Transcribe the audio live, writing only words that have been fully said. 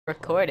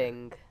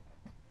Recording.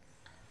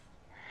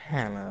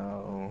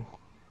 Hello.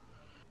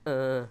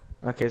 Uh,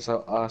 Okay,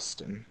 so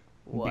Austin,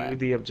 do what?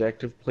 the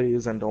objective,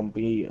 please, and don't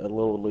be a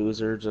little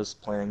loser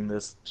just playing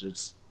this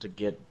just to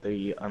get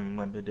the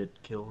unlimited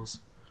kills.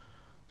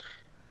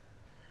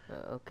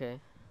 Okay.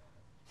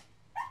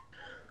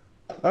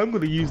 I'm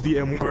gonna use the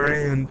M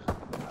brand.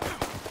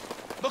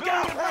 Look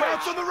out!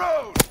 Crowds on the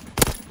road!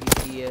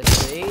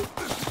 PPSH?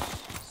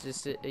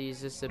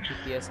 Is this a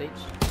PPSH?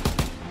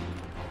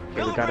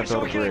 Okay, we gotta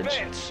build a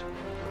bridge.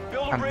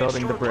 I'm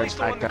building the bridge.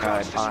 I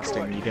died.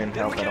 Austin, you didn't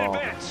help at all.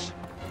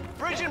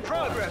 Bridge in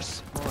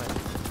progress.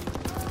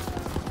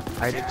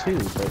 I did too,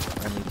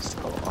 but I mean,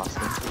 still,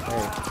 Austin.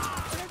 Hey.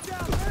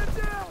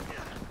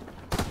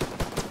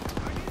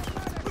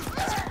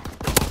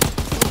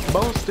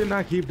 Boston,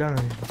 I keep dying.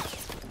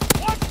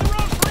 Watch the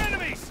road for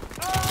enemies!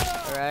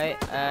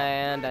 Alright,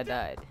 and I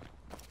died.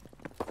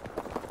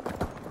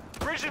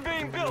 Bridge is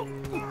being built.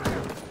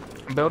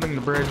 I'm building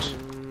the bridge.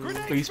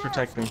 Please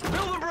protect me.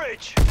 Build the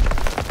bridge.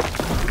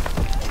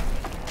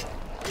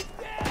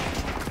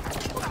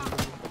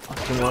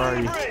 Austin, where are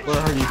you? Where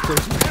are you?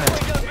 Please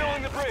protect.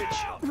 Building the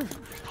bridge.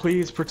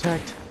 Please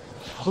protect.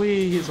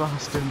 Please,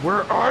 Austin,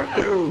 where are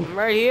you? I'm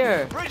right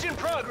here. Bridge in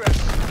progress.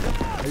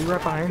 Are you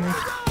right behind me?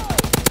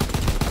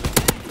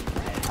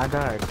 I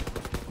died.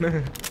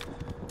 There's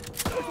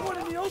one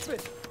in the open.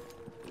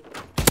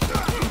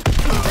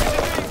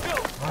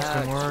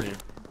 Austin, where are you?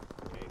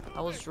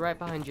 I was right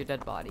behind your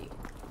dead body.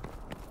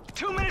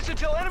 2 minutes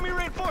until enemy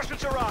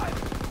reinforcements arrive.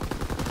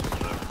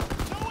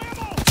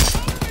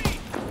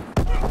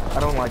 I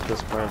don't like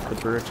this part, the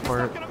bridge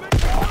part,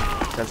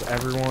 because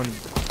everyone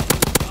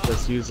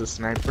just uses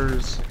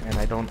snipers, and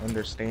I don't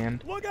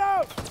understand. Look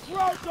out!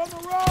 Crowds on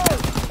the road!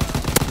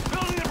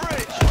 Building the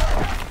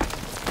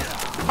bridge!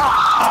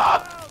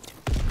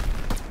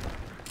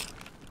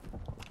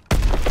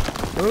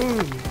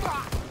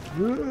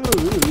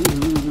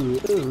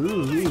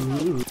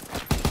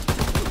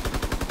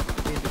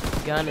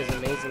 The gun is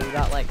amazing. We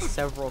got like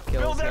several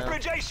kills Build that now.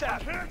 bridge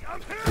ASAP!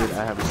 Dude,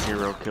 I have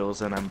 0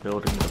 kills, and I'm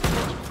building the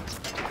bridge.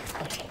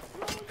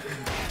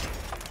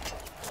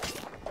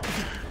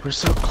 We're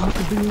so close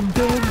to being done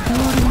building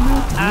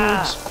the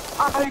bridge.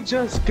 I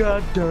just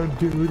got done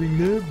building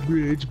the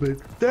bridge, but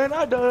then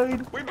I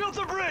died. We built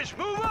the bridge!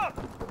 Move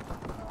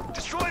up!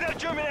 Destroy that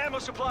German ammo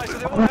supply so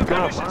they won't have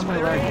God, munitions why for am I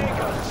their lagging?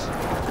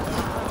 handguns.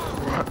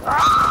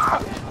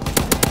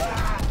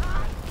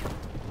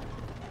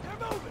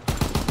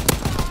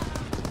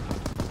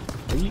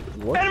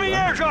 What Enemy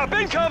gun? airdrop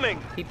incoming!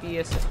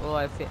 PPS. Well,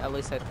 at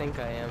least I think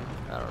I am.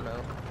 I don't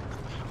know.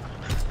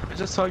 I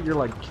just saw your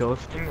like kill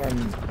thing,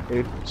 and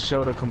it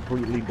showed a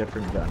completely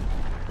different gun.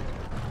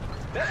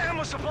 That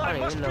ammo I supply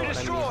don't must even know be what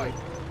I'm destroyed!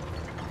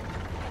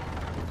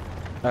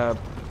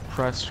 using.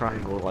 Press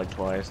triangle like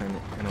twice, and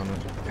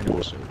it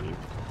will show you.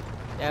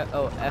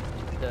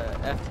 The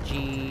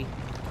FG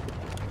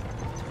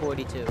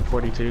 42.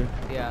 42.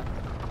 Yeah.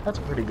 That's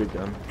a pretty good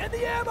gun. And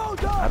the ammo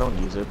I don't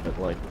use it, but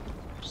like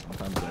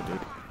sometimes I do.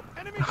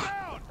 Enemy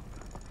down!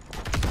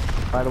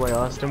 By the way,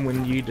 Austin,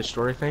 when you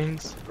destroy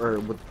things, or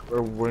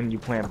when you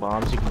plant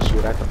bombs, you can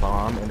shoot at the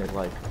bomb, and it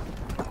like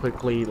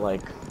quickly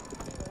like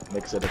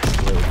makes it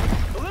explode.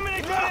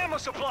 Eliminate that ammo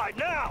supply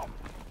now!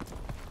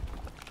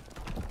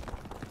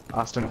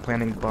 Austin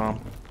planting the bomb.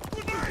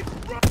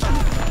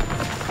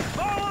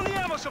 Fall on the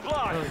ammo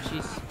supply! Oh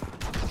jeez.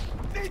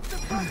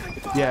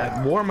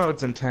 Yeah, war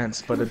mode's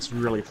intense, but it's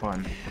really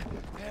fun.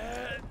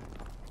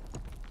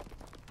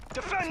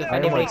 Defend So if that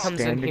anybody like comes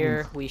in standing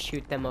here, we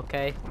shoot them,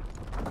 okay?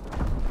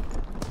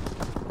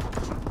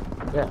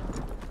 Yeah.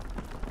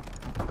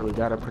 So we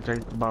gotta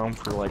protect the bomb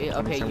for like. Yeah,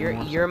 okay, 27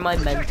 more you're my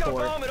Protect our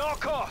mentor. bomb at all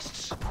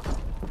costs!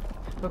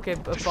 Okay,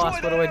 Destroy boss,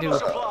 what that do I ammo do?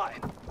 supply.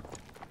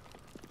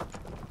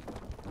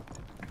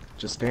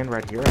 Just stand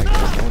right here, I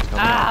guess. No one's coming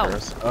Ow! after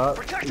us. Oh,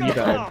 Protect you our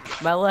died. bomb!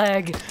 My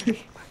leg.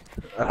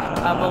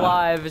 I'm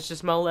alive. It's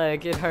just my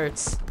leg. It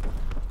hurts.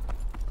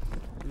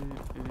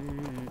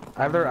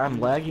 Either I'm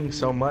lagging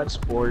so much,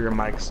 or your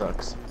mic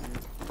sucks.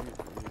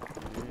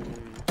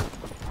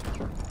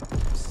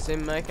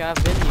 Same mic I've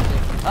been using.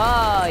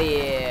 Oh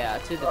yeah,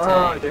 to the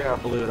Oh tank. yeah, I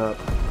blew it up.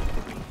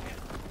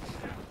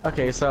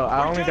 Okay, so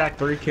I only got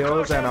 3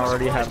 kills and I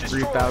already have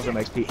 3,000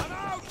 XP.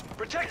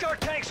 Protect our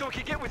tank so we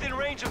can get within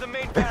range of the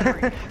main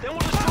battery. Then we'll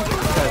destroy the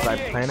Because I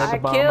RPAs. planted the I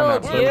bomb and I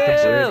killed built the you!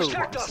 bridge.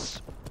 Protect twice.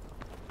 us!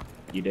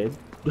 You did?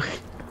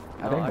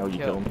 I didn't know you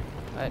killed me.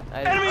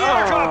 Enemy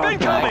airdrop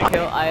incoming!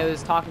 I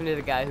was talking to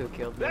the guy who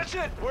killed me. That's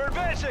it, we're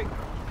advancing!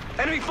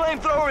 Enemy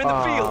flamethrower in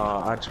the field!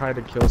 I tried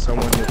to kill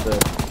someone with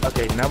the...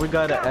 Okay, now we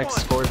gotta Got one.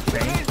 escort the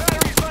Main tank.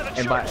 battery's by the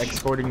And by church.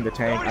 escorting the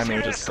tank, I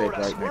mean just sit Escort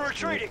us. right We're next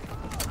to it. retreating.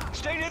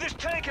 Stay near this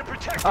tank and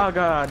protect Oh it.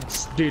 god,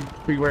 dude,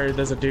 beware,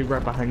 there's a dude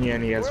right behind you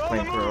and he has a We're on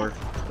the flamethrower. move.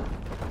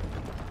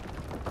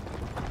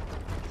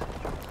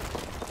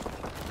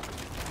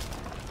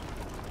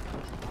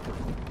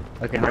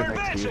 Okay, We're right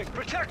next to you. advancing!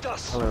 Protect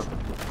us! Hello.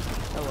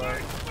 Hello,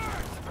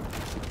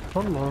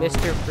 Hello.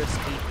 Mr.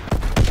 Frisky.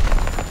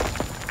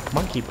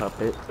 Monkey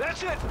Puppet.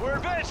 That's it, we're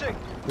advancing!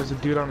 There's a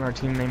dude on our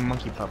team named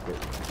Monkey Puppet.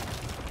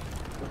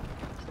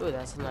 Ooh,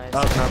 that's nice.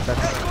 Oh no,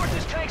 that's Escort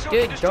this tank so we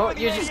Dude, can destroy don't,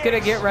 the you're just AAs. gonna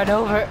get run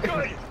over.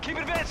 Good. Keep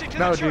advancing to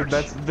no, the church.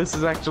 dude. This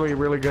is actually a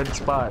really good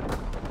spot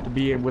to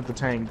be in with the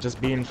tank.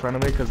 Just be in front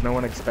of it, because no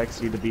one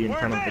expects you to be in We're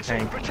front of the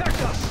advancing. tank. Protect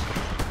us.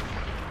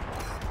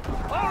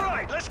 All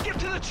right, let's get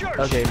to the church.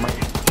 Okay, my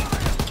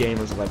game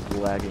is like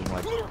lagging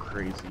like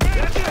crazy.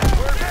 That's it.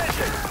 We're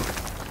advancing.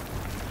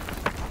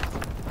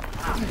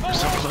 We're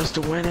so close to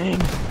winning.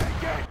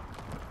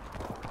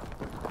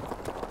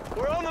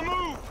 We're on the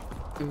move.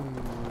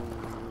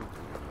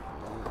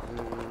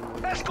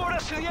 Escort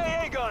us to the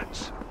AA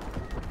guns.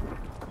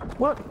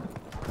 What?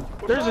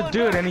 We're There's a falling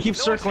dude back. and he keeps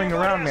No circling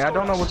one's nearby around to me. I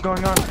don't know escort what's us.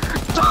 going on.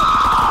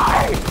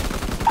 Die!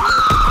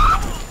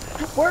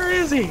 Where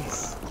is he?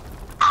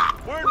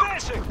 We're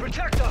advancing.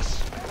 Protect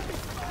us.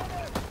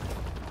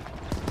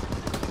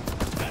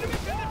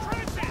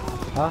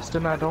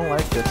 Austin, I don't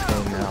like this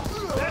game now.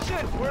 That's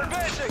it. We're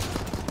advancing.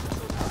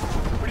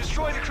 We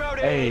destroyed the crowd.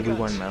 Hey, AA we guns.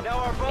 won now. Now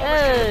our bombers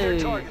can hit their Yay.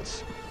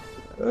 targets.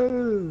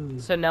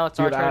 So now it's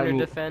our Dude, turn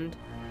to defend.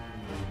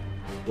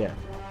 Yeah.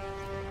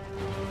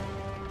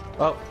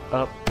 Oh,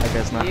 I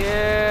guess not.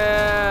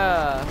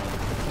 Yeah.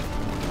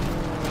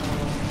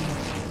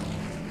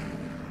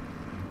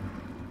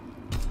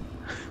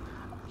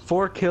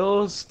 4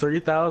 kills,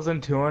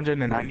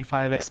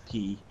 3,295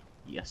 XP.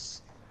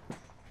 Yes.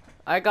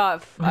 I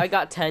got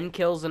 10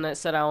 kills and it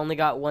said I only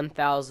got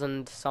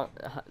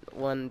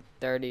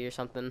 130 or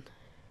something.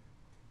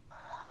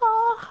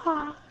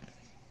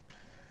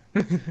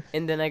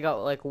 And then I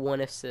got like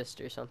 1 assist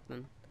or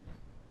something.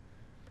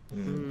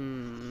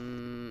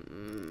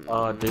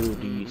 Oh,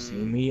 dude, do you see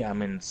me?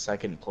 I'm in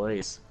 2nd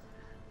place.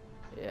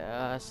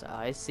 Yes,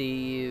 I see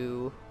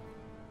you.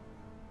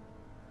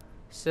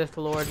 Sith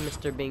Lord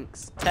Mr.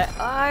 Binks.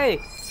 I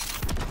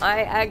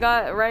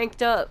got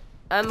ranked up.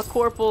 I'm a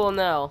corporal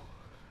now.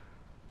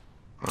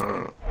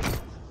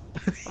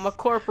 I'm a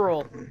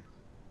corporal.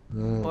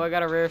 Oh, I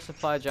got a rare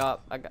supply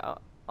drop.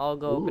 I'll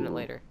go open it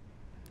later.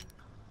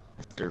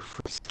 Mr.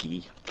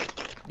 Frisky.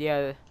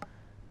 Yeah,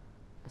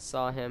 I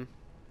saw him.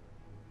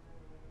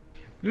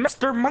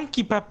 Mr.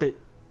 Monkey Puppet.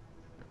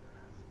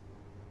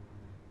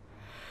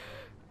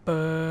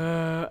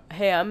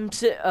 Hey, I'm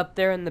sitting up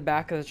there in the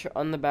back of the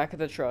on the back of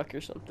the truck or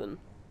something.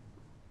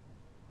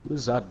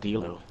 Who's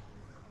Zadilo?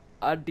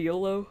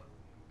 Adilo?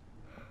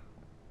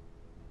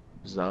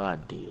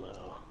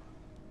 Zadilo.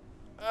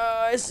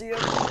 I see him.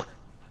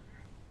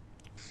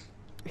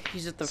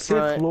 He's at the Sith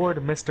front. Lord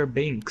Mr.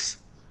 Binks.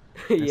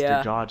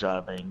 Yeah. Mr.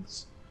 Jaja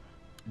Binks.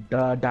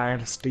 The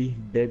Dynasty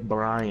Big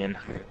Brian.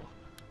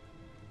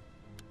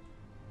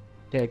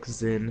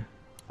 Texan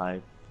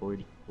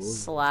 544.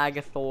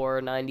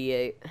 Slagathor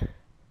 98.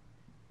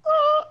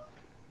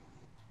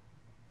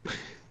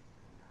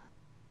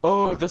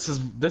 Oh, this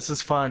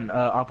is fun.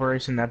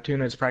 Operation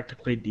Neptune is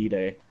practically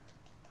D-Day.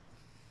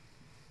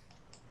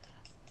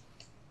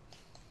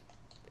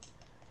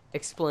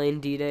 Explain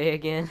D-Day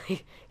again.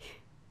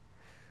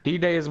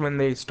 D-Day is when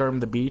they storm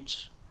the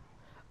beach.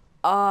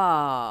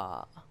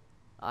 Ah,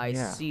 I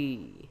Yeah.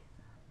 see.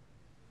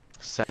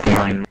 Second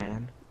line,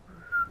 man.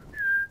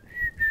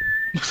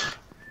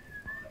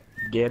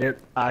 Get it?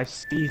 I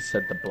see,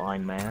 said the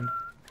blind man.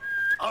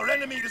 Our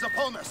enemy is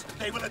upon us.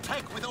 They will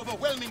attack with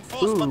overwhelming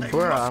force, Ooh, but they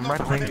bruh, must I'm not right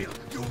behind prevail.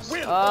 You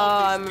will Oh,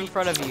 hold I'm this in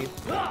front of you.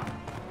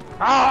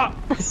 Ah!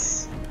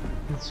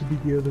 It should be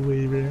the other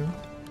way around.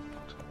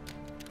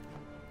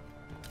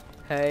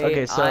 Hey,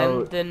 Okay,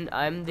 so-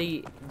 I'm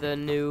the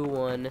new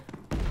one.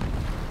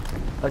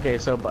 Okay,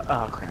 so,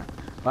 oh crap.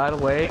 By the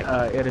way,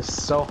 it is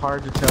so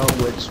hard to tell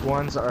which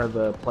ones are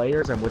the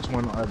players and which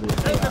one are the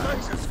Take the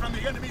AIs. bunkers from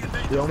the enemy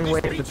invaders. The only This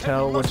way to beachhead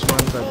tell which must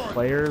ones move are the forward.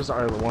 players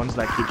are the ones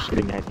that keep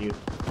shooting at you.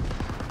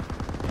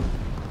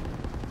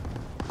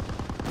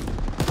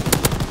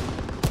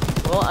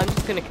 Well, I'm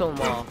just gonna kill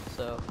them all.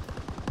 So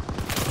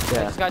I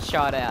Yeah, just got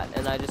shot at,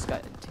 and I just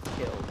got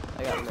killed.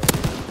 I got murdered.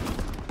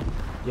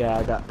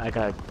 yeah, I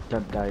got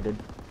done-died.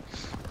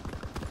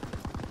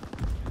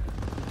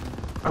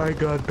 I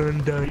got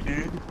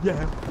done-died,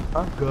 yeah.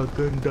 I got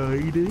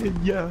done-died,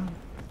 yeah.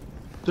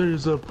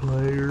 There's a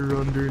player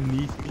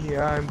underneath me,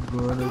 I'm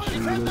gonna shoot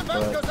Defend his the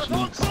bunkers butt at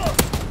all cheeks.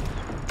 costs.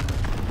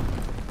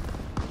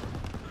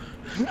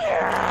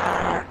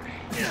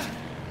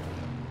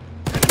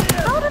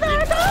 How did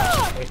I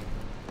die?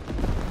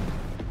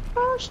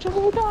 How should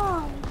I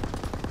die?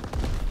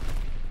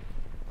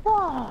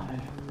 Why?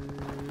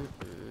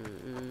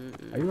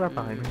 Are you right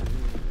behind me?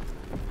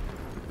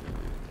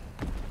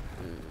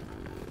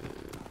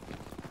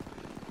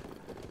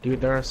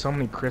 Dude, there are so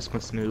many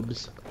Christmas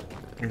noobs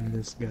in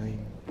this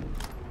game.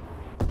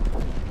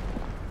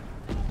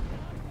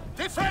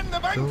 Defend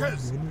the So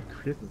bunkers. many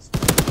Christmas.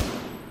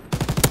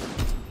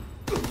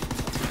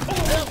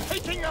 They're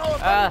taking our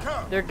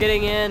bunker. They're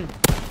getting in.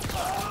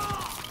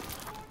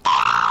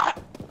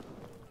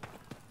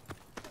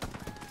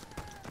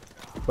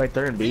 Wait,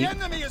 they're in The B?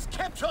 enemy is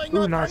capturing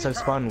Ooh, our nice, I bunker.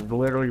 spawned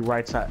literally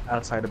right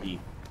outside of B.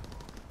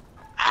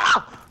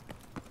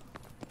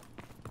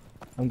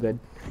 I'm good.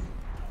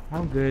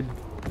 I'm good.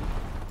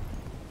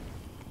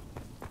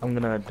 I'm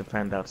gonna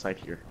defend outside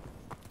here.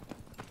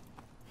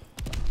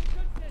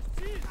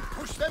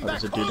 Push them Oh, back.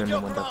 there's a dude Hold in the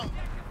your window. ground.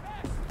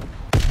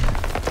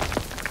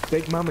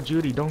 Big Mama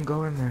Judy, don't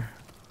go in there.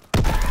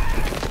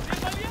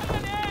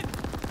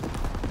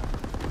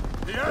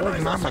 The allies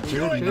are Mama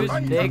securing the Who's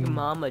bunker. Big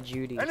Mama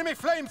Judy? Enemy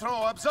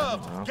flamethrower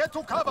observed. Get to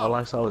All cover.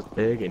 I saw was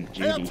Big and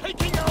They are Judy.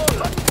 taking our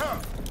bunker.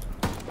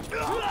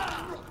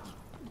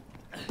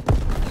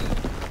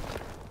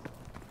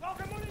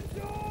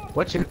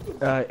 What's your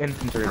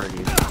infantry are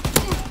you?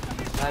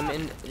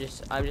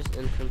 I'm just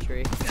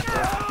infantry.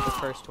 The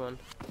first one.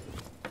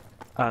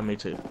 Me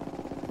too.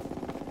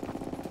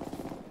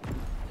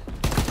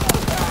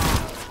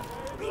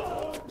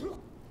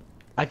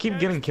 I keep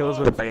getting kills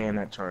with a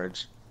bayonet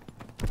charge.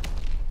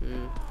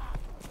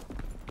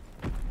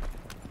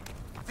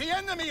 The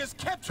enemy is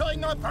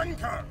capturing our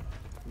bunker.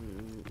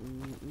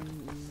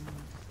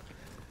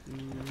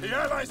 The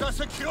allies are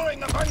securing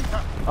the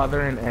bunker. Oh,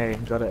 they're in A.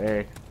 Go to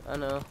A. I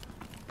know.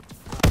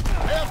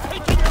 They are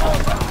taking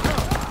our bunker.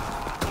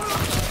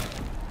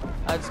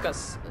 I just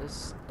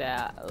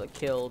got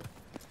killed.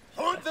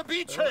 Hold the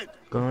beachhead.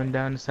 Going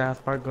down to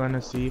South Park, going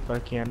to see if I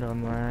can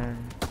online.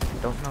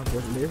 Don't know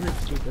the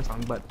lyrics to the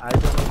song, but I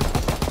don't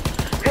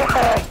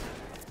know.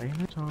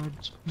 Bayonet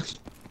charge.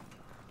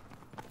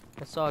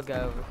 I saw a guy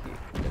over here.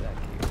 Look at that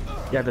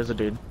cube. Yeah, there's a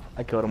dude.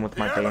 I killed him with The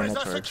my allies bayonet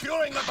are charge.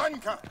 securing the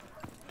bunker.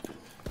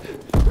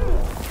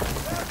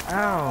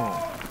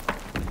 Ow!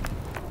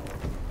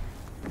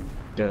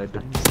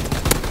 Dead.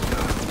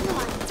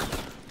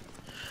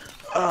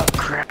 Oh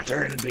crap,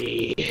 they're in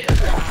B.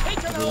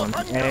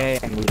 Everyone's in A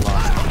and we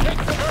lost. Take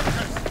the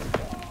workers.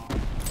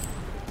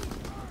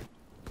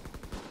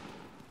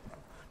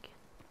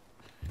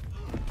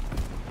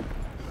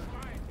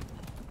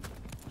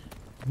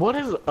 What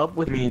is up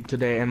with me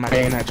today and my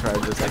bayonet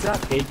charges? I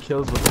got 8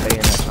 kills with the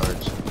bayonet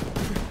charge.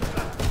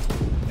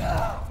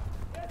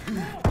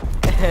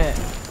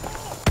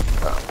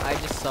 I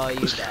just saw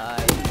you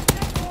die.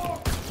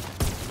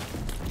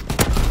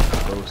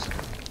 Ghost.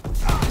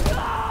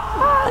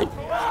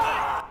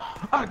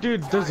 Oh,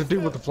 dude, there's a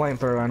dude with a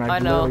flamethrower, and I I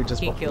know, literally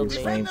just he walked through killed his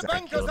me. Defend flames the and I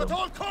bunkers killed at him.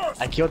 all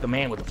costs. I killed the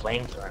man with the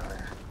flamethrower.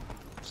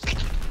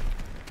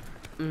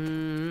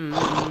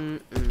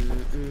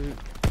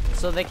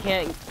 So they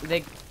can't.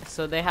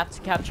 So they have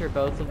to capture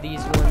both of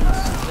these ones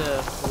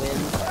to win.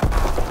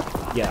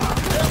 Yeah.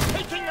 They're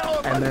taking our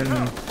And bunker.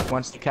 then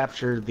once they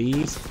capture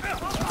these,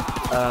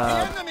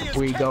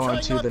 we go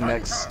into the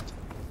next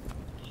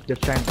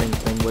defending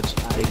thing, which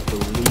I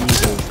believe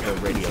is the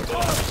radio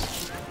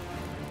towers.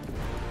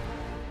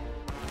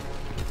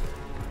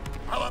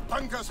 Our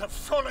bunkers have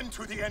fallen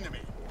to the enemy.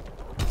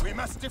 We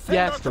must defend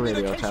Yeah, our it's the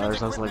radio communications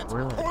towers. I was like,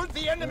 equipment. really? Hold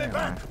the enemy Yeah.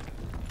 back.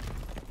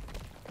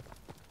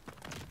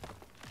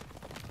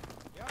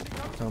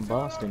 So in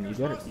Boston, you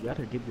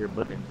gotta get your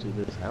butt into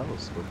this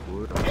house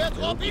before Get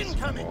build up this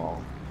incoming.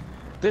 wall.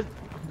 This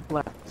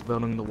black's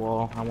building the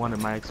wall. I wanted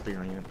my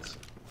experience.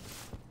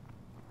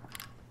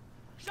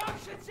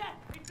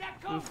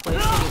 We've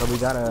placed it So we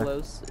gotta.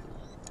 close.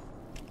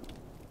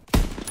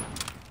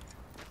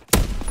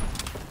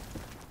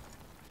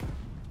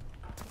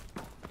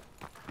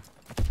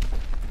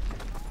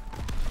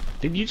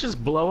 Did you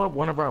just blow up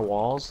one of our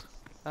walls?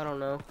 I don't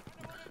know.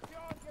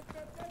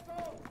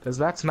 Because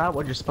that's not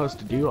what you're supposed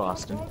to do,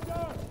 Austin.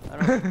 I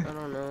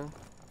don't know.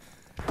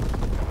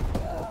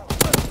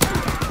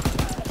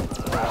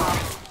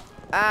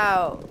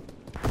 Ow!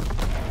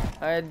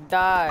 I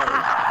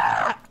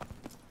died.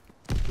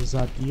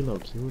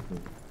 Zadilo killed me.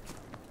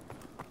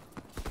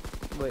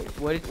 Wait,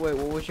 what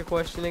was your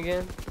question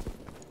again?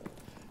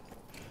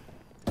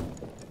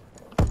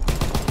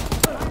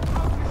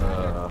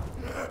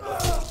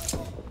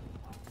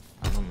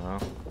 I don't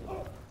know.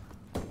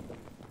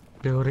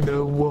 Building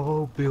a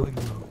wall, building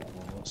a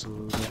wall, so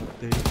that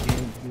they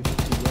can't get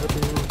into our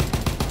building.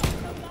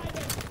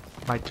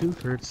 My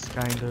tooth hurts,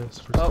 kinda.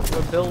 Oh,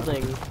 we're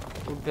building.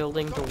 We're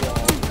building the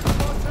wall.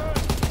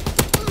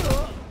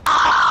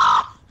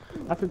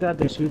 I forgot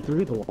they shoot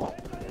through the wall.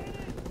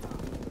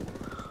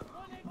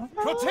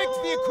 Protect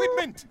the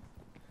equipment.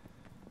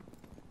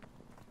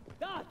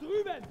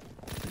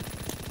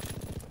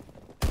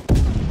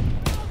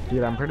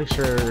 Dude, I'm pretty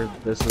sure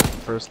this is the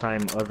first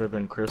time other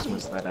than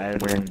Christmas that I'm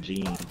wearing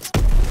jeans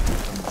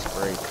on this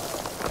break.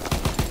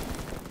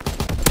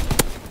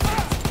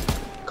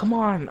 Come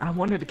on, I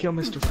wanted to kill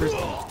Mr. Frisky.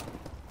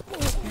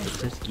 Mr.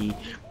 Frisky.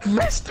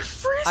 Mr.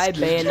 Frisky! I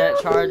bayonet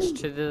charged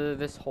to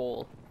this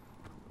hole.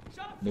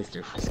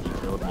 Mr. Frisky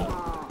killed me.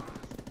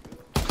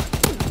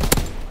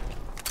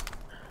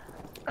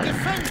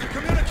 Defend the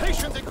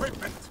communications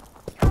equipment.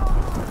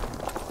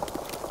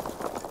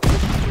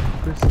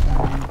 Frisky,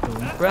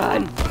 don't-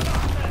 Run!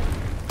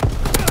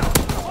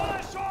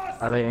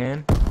 Are they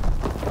in?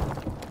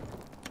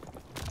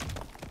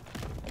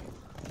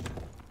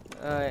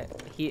 Alright,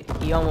 he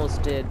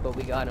almost did, but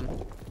we got him.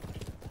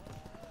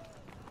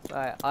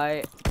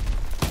 Alright,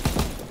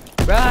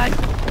 Run!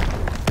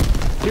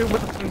 Dude,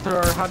 with the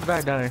flamethrower, how did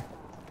I die?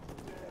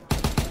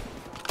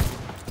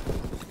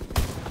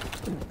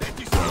 They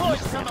destroyed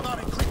some of our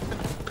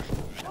equipment.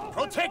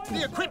 Protect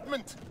the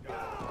equipment.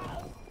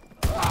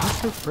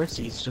 Mr.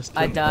 Frisky's just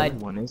I killing died.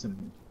 everyone, isn't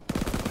he?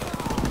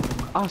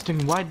 Austin,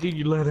 why did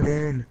you let him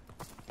in?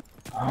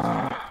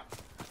 Ah,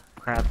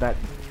 crap, that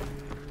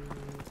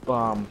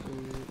bomb.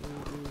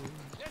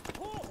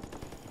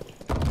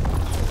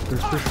 Mr.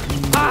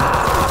 Frisky.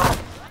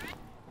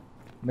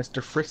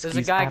 Mr. Frisky's There's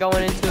a guy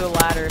going into a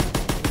ladder.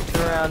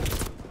 Turn around.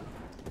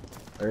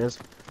 There is.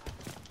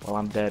 Well,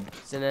 I'm dead.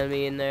 There's an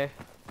enemy in there.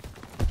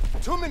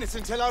 2 minutes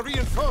until our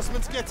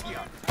reinforcements get here.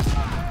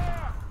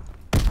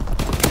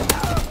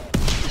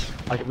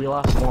 Like, we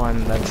lost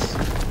one, that's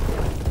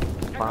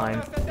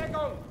fine.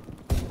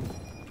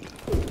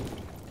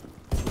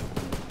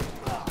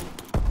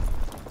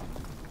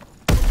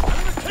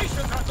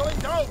 Communications are going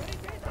down.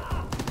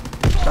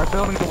 Start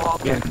building the wall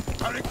again.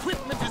 Our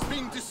equipment is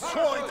being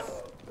destroyed.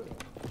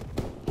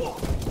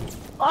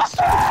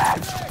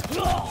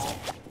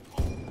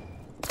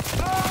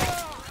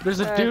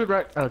 There's a dude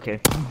right. Okay.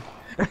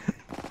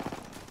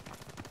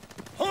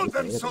 Hold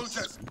them,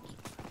 soldiers.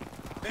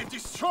 They've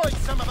destroyed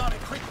some of our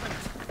equipment.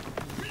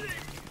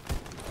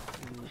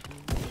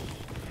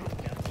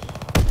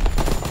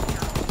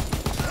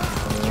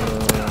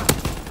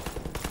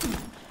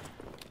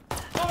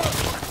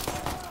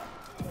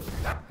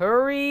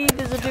 Hurry!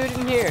 There's a dude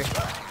in here.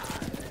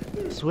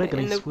 Swiggly,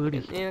 In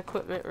the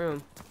equipment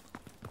room.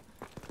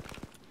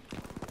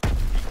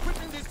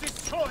 Equipment is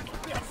destroyed.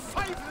 We have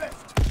 5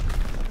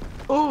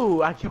 left.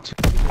 Ooh, I killed 2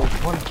 people.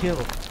 1 kill.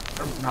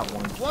 Or, not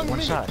one. 1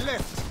 minute shot.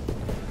 left.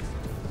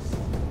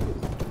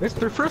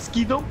 Mr.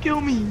 Frisky, don't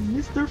kill me.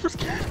 Mr.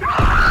 Frisky.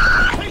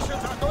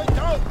 Communications are going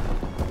down.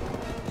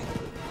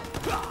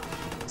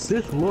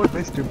 Sith Lord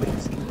Mr.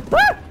 Frisky.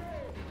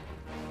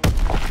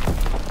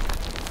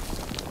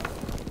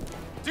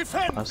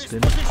 Defend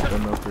Austin, this I position.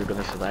 don't know if we're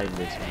gonna survive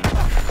this.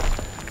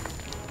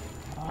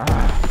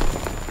 Ah.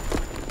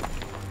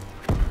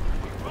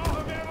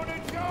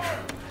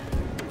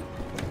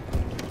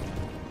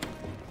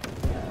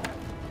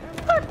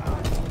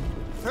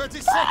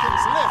 30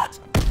 seconds left.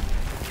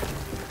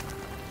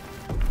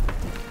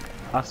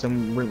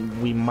 Austin,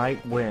 we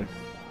might win.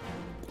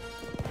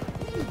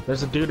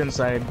 There's a dude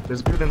inside. There's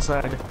a dude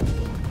inside.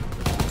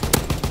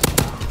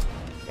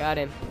 Got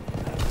him.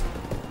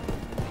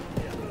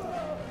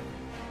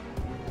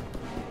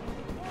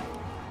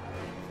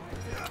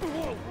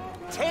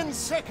 Ten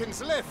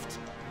seconds left.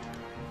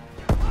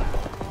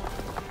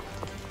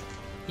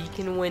 He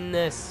can win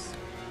this.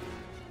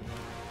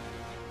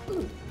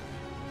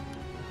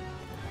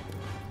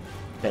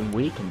 Then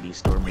we can be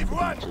storming We've the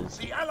won. beaches.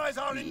 The Allies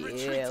are in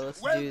retreat. Yeah,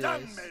 let's well do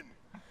done, this. men.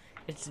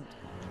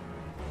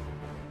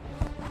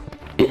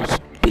 It's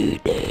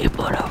D-Day,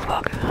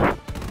 motherfucker.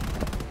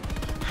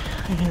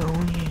 Hell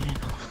yeah.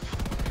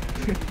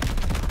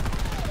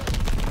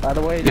 By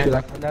the way, dude,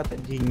 I found out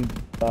that you can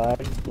buy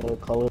the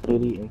Call of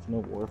Duty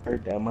Infinite Warfare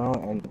demo,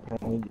 and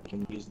apparently you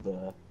can use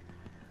the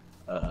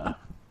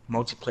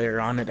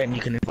multiplayer on it, and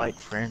you can invite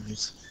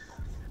friends.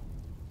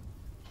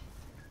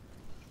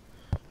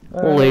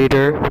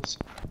 Later.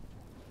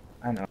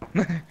 I know.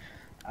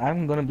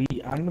 I'm gonna be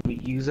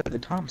using the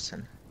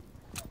Thompson.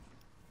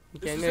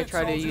 Okay, I'm gonna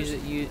try to use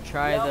it.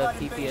 Try the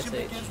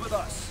PPSH.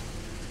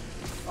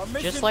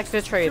 Just like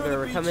the trailer,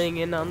 we're coming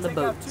in on the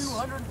boats.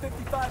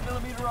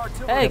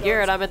 Hey,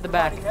 Garrett, I'm at the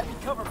back.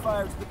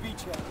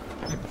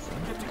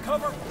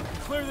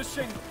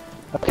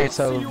 Okay,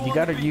 so you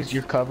gotta use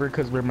your cover,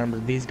 because remember,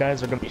 these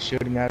guys are gonna be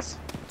shooting us.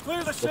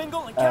 Clear the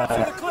shingle and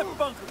capture the clip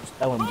bunkers.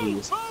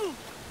 LMGs. Move!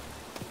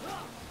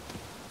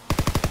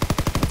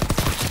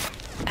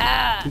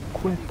 Ah!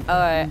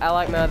 Alright, I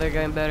like my other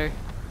gun better.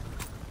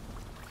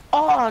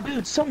 Oh,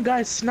 dude, some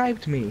guy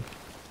sniped me.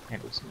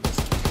 It was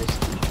risky.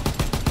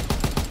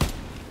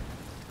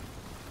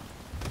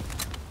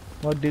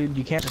 Well, dude,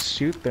 you can't just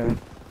shoot them,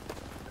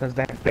 because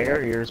that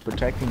barrier is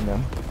protecting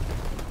them.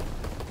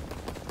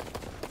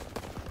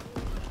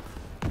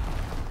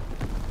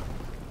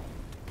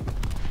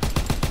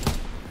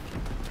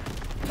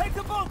 Take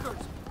the bunkers!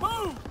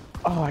 Move!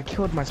 Oh, I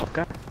killed myself.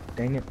 God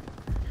dang it.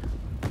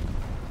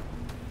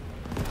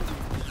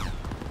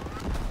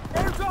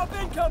 Airdrop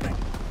incoming!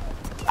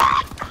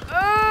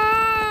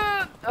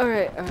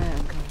 Alright, I'm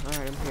coming.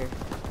 Alright, I'm here.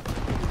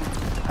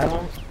 I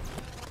don't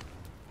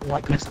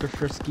like Mr.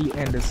 Frisky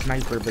and his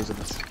sniper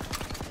business.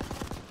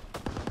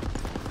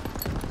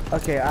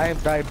 Okay, I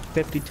have died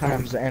 50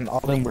 times, and all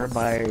of them were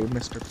by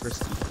Mr.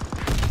 Frisky.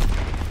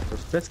 Mr.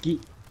 Frisky.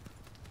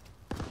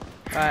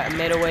 Alright, I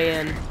made a way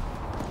in.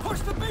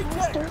 Push the beat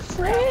tank! Mr.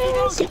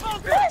 Frisky!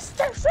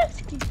 Mr.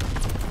 Frisky!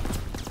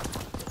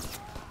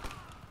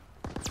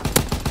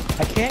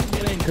 I can't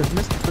get in because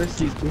Mr.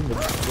 Frisky's doing the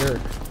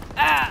work.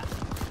 Ah!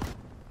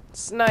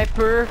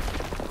 Sniper!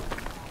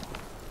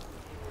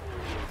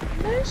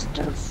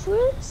 Mr.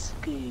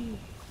 Frisky!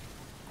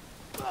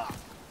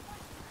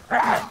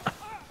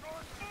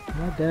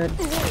 Am I dead?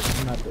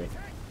 I'm not dead.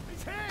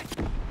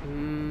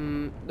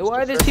 Why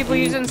are these people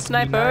using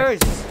snipers?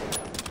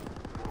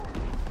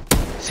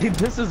 See,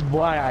 this is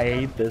why I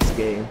hate this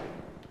game.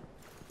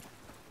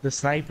 The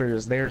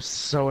snipers, they're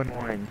so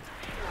annoying.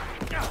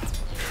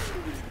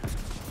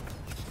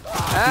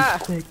 Ah! Ah!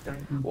 be quick,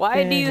 don't be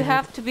Why do you dead.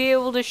 have to be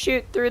able to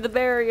shoot through the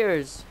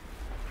barriers?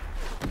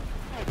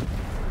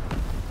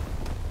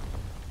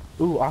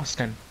 Ooh,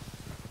 Austin.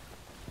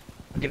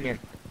 Get in.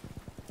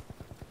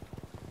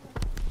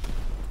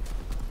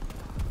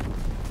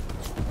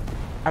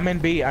 I'm in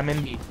B. I'm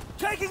in B.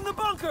 Taking the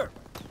bunker!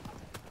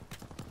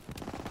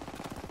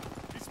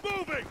 He's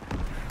moving!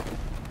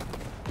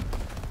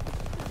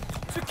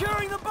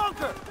 Securing the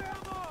bunker!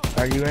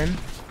 Are you in?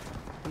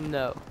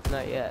 No,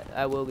 not yet.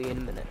 I will be in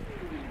a minute.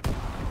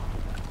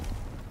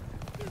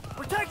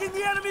 We're taking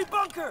the enemy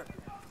bunker!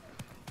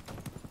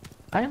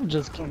 I am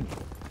just killing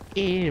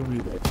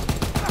everywhere.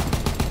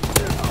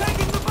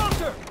 Taking the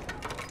bunker!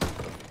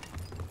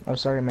 I'm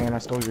sorry, man. I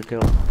stole your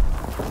kill.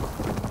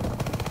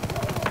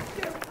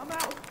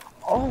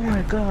 Oh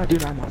my god,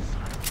 dude, I'm on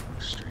fire.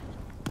 Straight.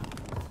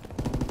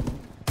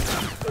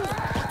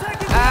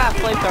 Ah,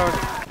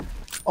 flamethrower.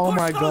 Oh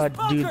my god,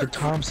 dude, the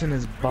Thompson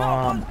is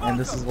bomb, and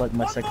this is like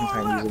my second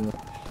time using it.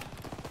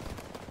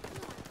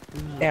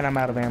 And I'm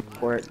out of ammo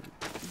for it.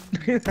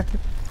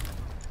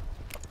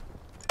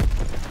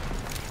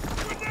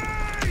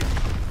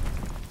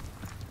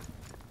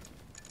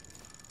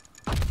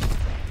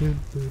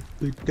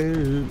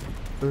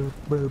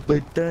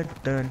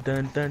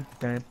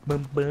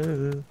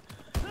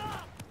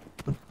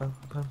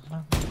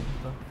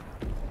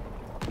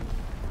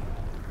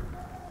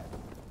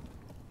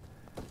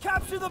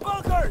 Capture the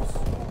bunkers!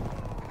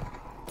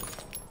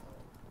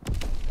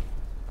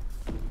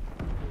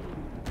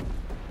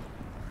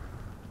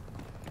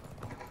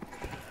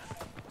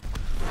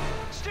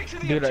 Stick to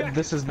the Dude, objective.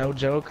 this is no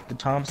joke. The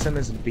Thompson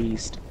is a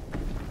beast.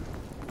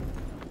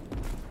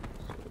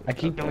 I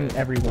keep killing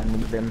everyone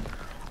with him.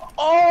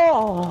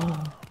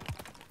 Oh!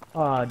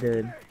 Oh,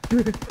 dude. Are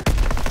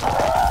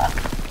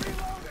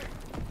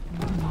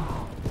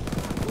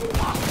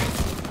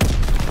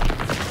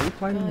you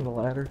climbing the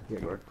ladder? Yeah,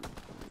 you are.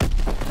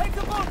 Take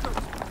the bunkers!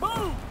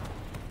 Move!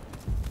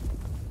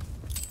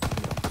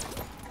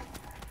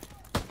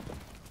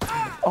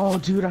 Oh,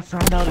 dude, I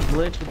found out a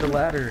glitch with the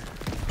ladder.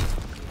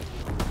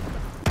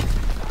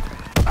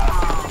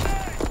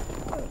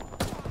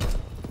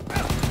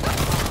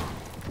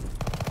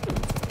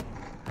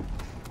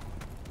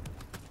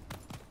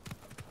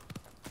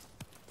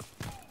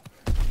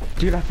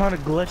 Dude, I found a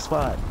glitch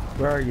spot.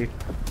 Where are you?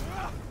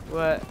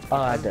 What? Oh,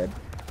 I died.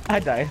 I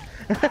died.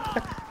 2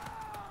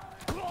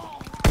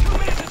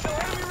 minutes until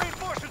enemy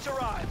reinforcements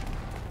arrive!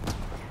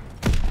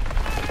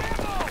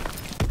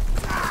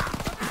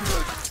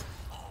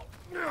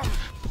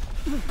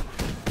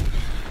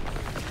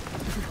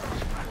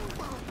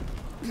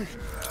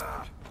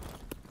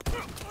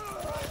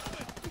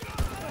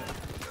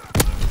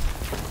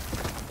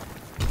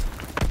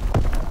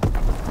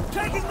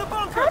 Taking the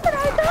bunker!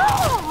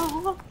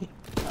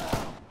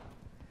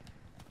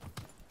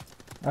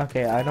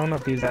 Okay, I don't know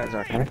if these guys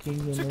are hacking.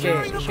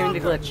 Okay, shooting the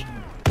glitch.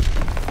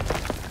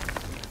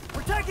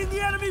 We're taking the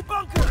enemy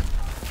bunker!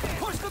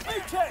 Push the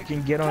big tank! You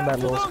can get on that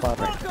little spot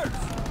right there.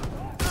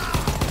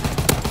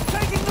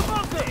 Taking the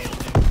bunker!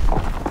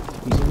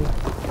 You see me?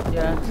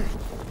 Yeah.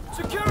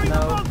 Securing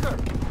No. the bunker!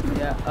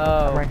 Yeah. I'm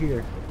Oh. right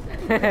here.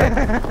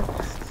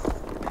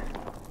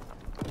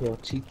 Yo,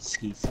 cheat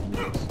skis.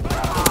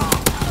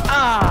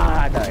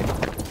 Ah, I died.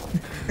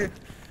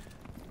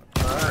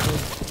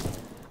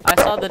 I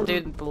saw the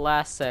dude at the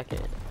last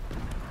second.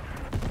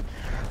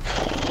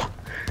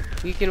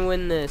 We can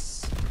win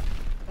this.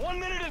 1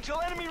 minute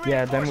until enemy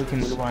Yeah, then we can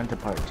reinforcements. move on to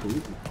part 2.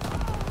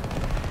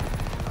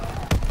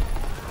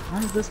 Why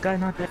is this guy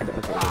not dead?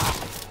 Okay.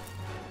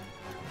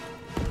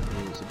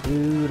 There's a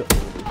dude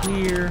over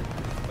here.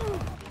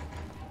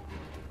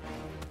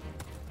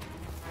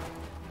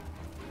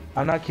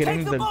 I'm not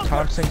kidding, the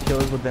Thompson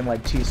kills within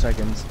like 2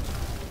 seconds.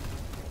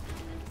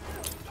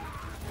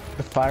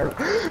 The fire.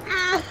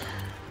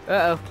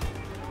 Uh-oh.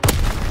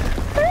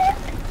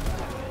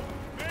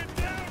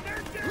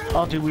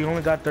 Oh, dude, we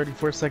only got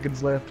 34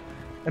 seconds left.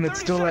 And it's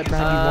still at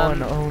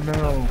 91. Oh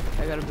no.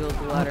 I gotta build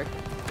the ladder.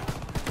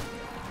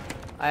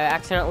 I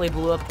accidentally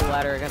blew up the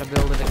ladder. I gotta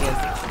build it again.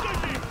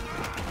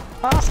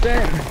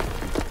 Austin!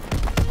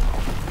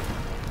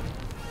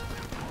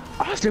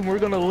 Austin, we're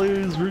gonna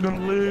lose. We're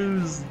gonna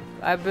lose.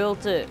 I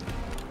built it.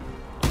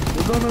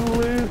 We're gonna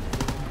lose.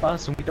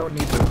 Austin, we don't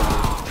need to.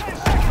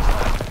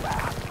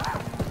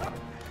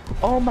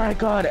 Oh my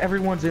god,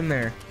 everyone's in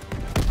there.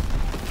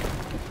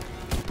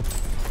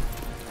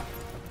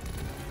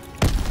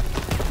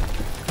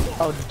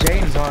 Oh,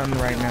 Jane's on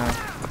right now.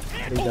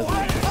 He doesn't.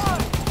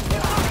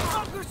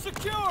 Bunker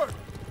secured!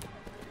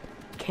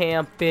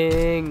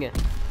 Camping.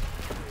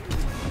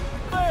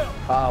 Fail!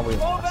 Ah, we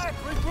Fall lost. back,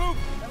 regroup,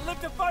 and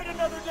live to fight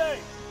another day!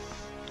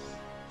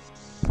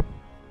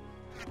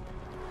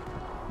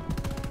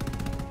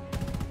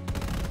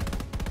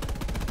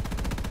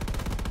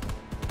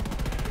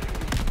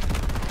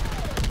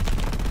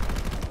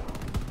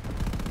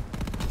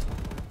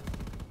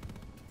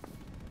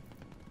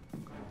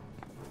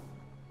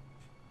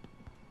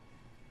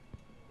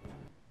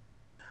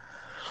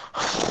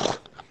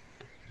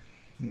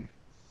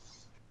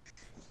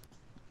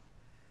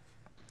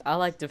 I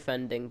like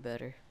defending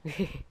better.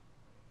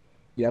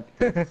 Yep.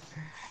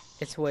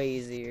 It's way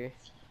easier.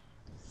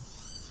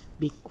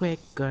 Be quick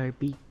or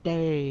be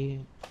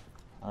dead.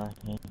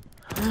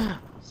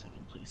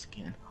 Second place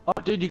again. Oh,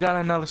 dude, you got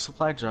another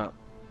supply drop.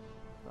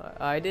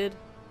 I did?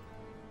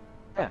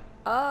 Yeah.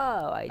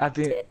 Oh, I At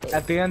did.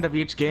 the end of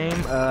each game,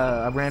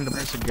 a random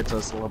person gets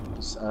a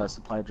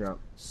supply drop.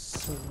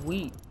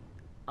 Sweet.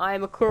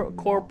 I'm a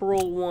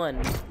Corporal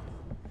 1.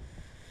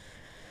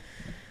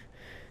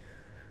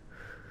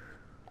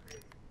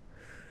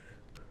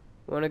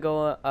 Wanna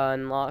go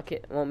unlock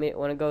it?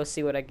 Wanna go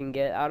see what I can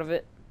get out of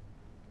it?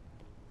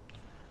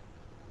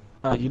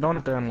 You don't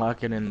have to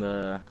unlock it in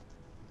the.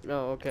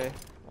 Oh, okay.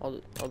 I'll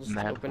just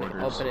the open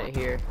headquarters. it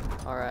here.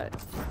 All right.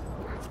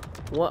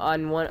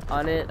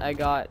 On it, I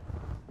got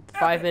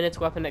 5 minutes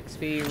weapon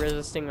XP,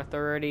 resisting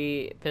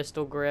authority,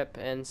 pistol grip,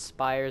 and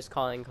Spire's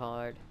calling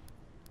card.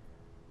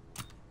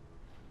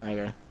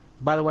 Okay.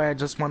 By the way, I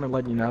just want to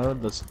let you know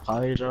the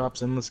supply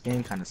drops in this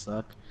game kind of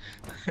suck.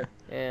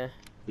 Yeah.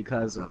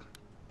 Because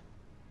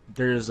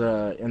there's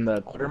in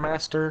the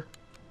quartermaster.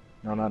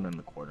 No, not in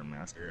the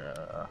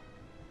quartermaster.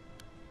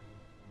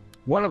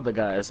 One of the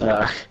guys.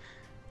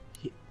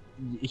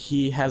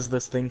 He has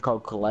this thing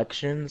called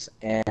collections,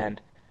 and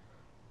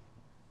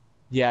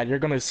yeah, you're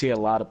gonna see a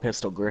lot of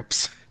pistol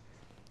grips.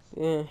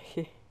 Yeah.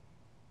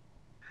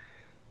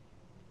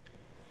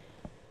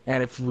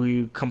 And if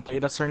we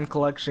complete a certain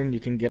collection, you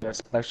can get a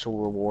special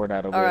reward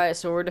out of it. All right,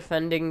 so we're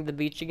defending the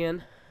beach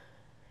again.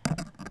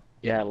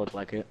 Yeah, it looked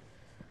like it.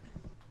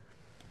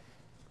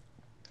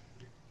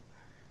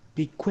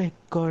 Be quick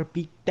or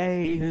be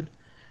dead.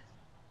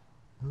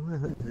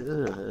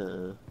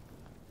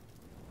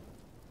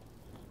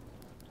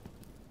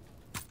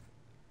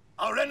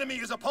 Our enemy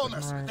is upon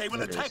us. Alright, They will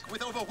there it attack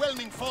with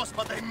overwhelming force,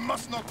 but they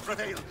must not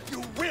prevail.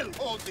 You will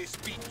hold this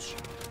beach.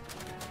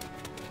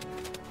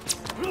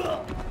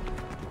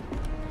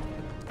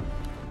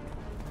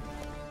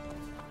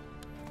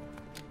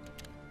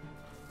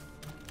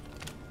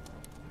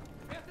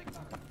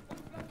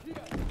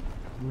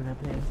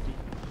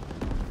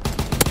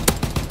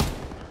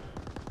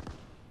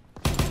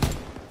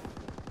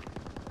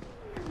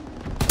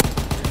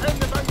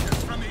 Defend the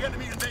bunkers from the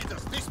enemy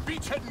invaders. This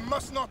beachhead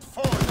must not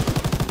fall.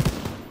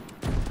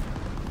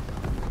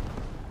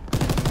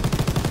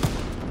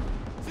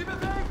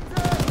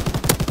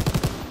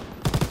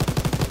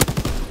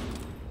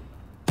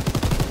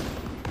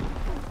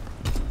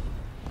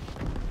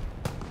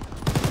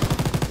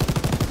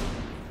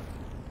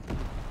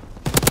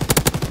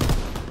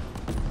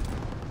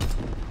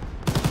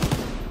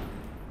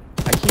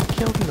 I keep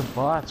killing the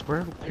bots. Where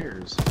are the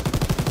players?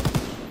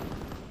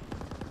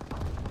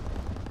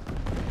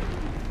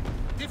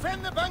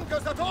 Defend the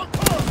bunkers at all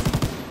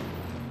costs.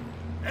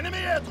 Enemy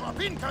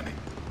airdrop incoming.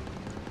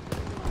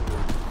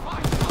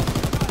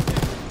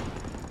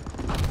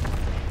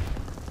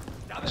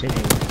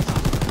 Chicken.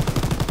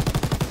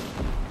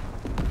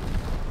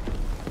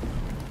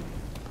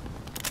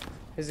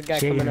 There's a guy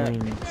Chicken coming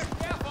up. wings.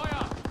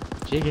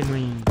 Chicken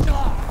wings.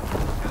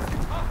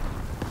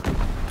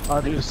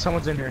 Oh, dude,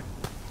 someone's in here.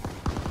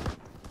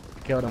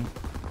 Killed him.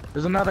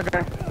 There's another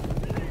guy.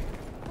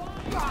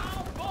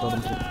 Killed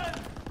him too.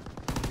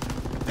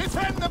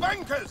 Defend the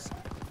bunkers.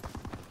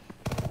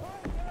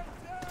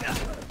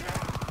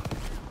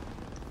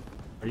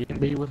 Are you gonna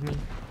be with me?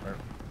 Or...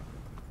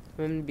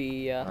 Wouldn't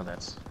be Oh,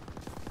 that's.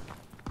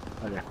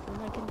 Okay.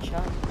 I can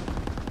shot.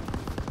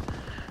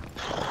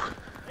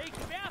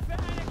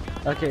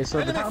 Okay, so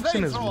the Enemy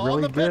Thompson is flamethrower on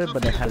really the good,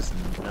 but it battlefield.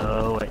 has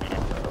no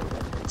ammo.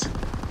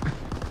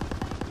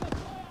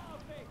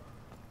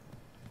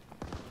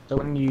 So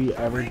when you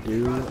ever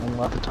do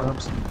unlock the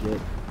Thompson, you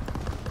get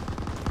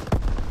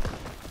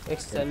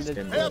Extended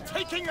Extended. They're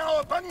taking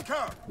our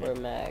bunker. or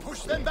mag.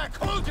 Push them back.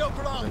 Hold your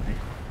ground.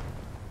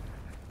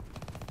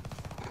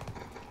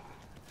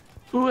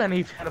 Ooh, and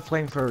he had a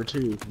flamethrower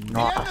too. The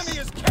Nice. enemy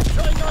is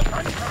capturing our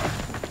bunker.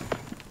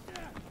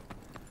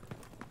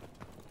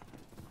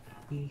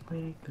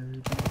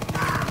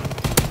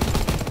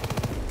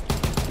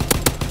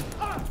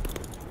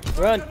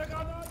 Run!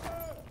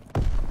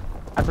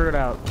 I threw it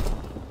out.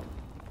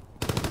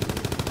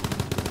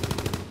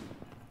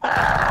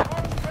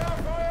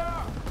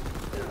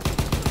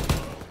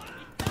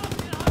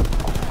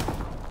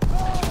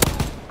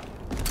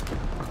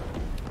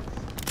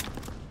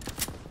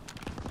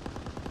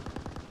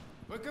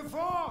 Looking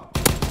for.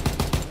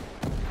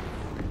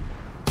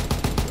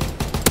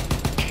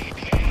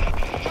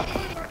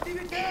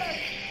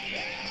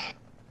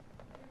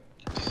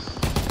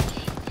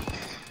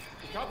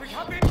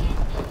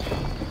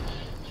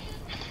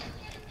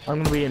 I'm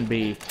gonna be in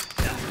B.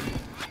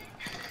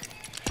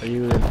 Are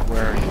you in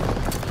where? Are you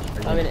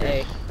I'm in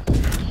A.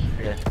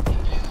 Okay.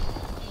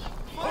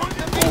 Hold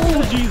the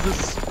Oh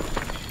Jesus!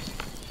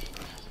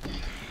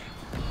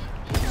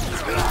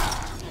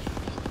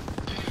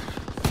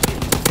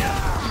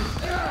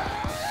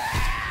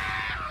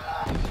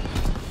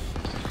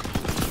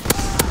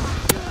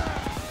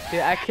 Dude,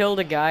 I killed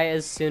a guy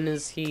as soon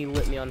as he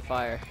lit me on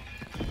fire.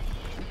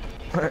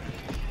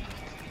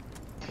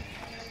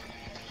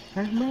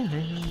 Protect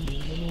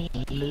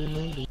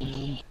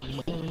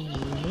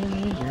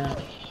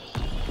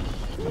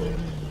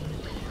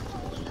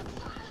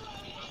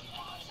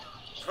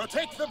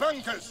the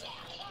bunkers.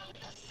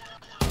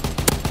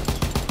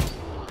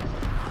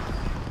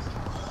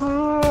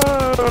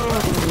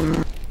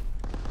 Alright,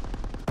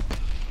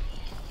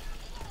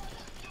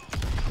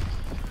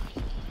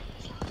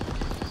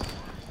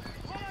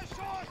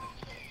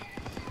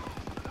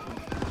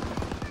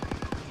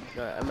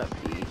 I'm at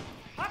B.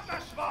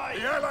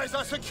 The Allies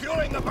are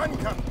securing the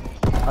bunker.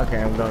 Okay,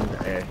 I'm going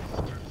to A.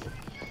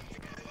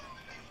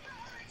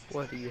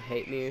 What, do you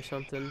hate me or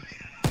something?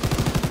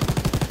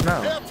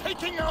 No, They're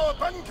taking our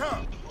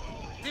bunker.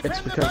 it's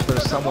Defend the because bunker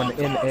there's at someone all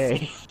in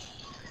costs.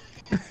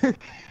 A.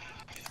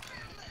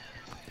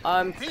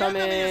 I'm The enemy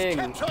is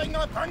coming! capturing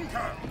our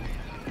bunker.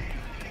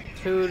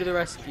 Two to the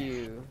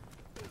rescue.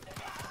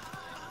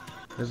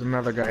 There's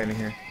another guy in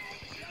here.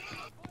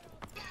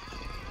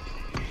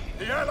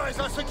 The Allies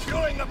are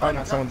securing the Oh, bunker.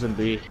 no, someone's in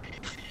B.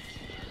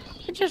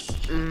 I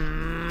just...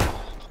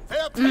 They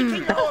are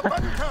taking our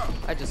bunker.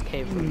 I just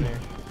came from there.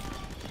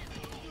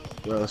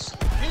 Gross.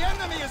 The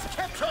enemy is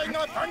capturing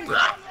our bunker.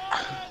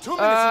 2 minutes until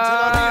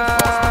our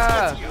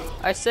reinforcements get here.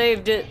 I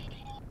saved it.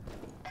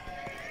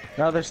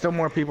 No, there's still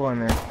more people in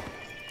there.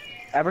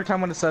 Every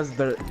time when it says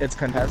it's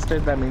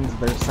contested, that means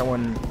there's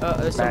someone. Oh,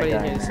 there's bad somebody in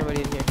guy here. there.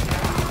 Somebody in here.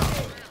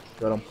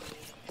 Got him.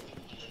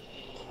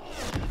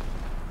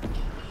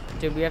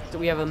 Dude,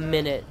 we have a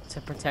minute to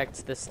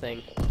protect this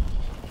thing.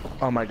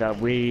 Oh my god,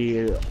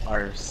 we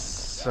are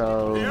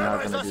so The not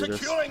Allies gonna are do this.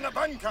 securing the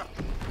bunker.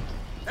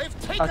 They've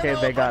taken Okay,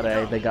 our they got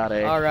bunker. A. They got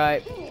A. All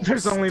right.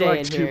 There's only stay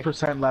like in here.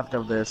 2% left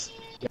of this.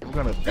 Yeah, we're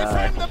gonna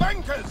die. Defend the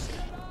bunkers.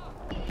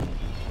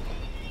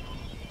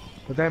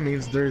 But that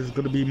means there's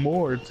gonna be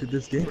more to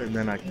this game, and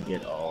then I can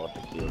get all of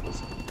the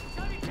kills.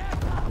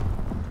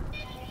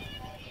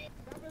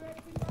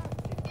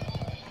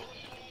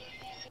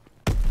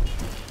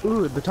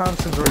 Ooh, the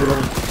Thompson's already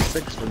level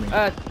 6 for me.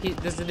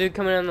 There's a dude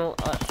coming in.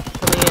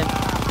 Coming in.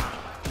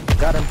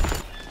 Got him.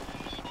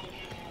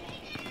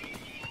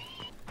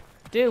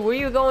 Dude, where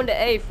you going to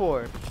A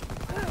for?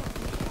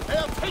 They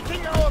are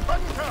taking our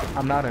bunker.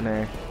 I'm not an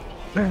A.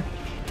 I'm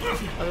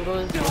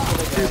going to the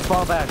Dude, guy.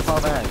 fall back, fall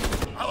back.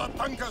 Our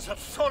bunkers have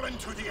fallen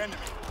to the enemy.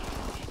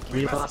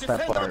 We must lost that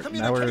defend our part.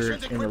 Now we're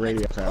communications in the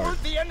radio equipment. tower. Hold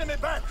the enemy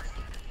back.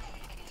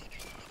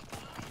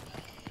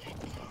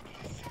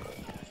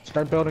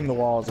 Start building the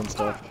walls and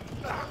stuff.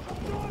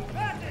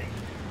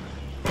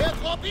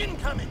 Airdrop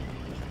incoming.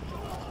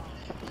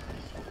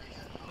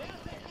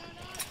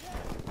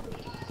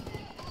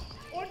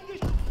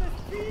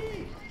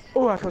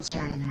 Oh, I put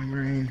something in my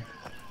brain.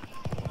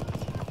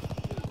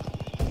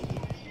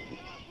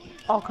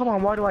 Oh, come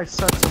on, why do I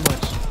suck so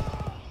much?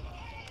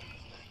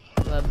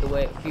 Love the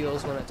way it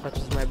feels when it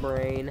touches my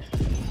brain.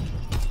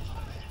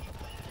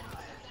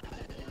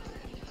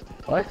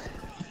 What?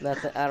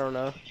 Nothing. I don't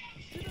know.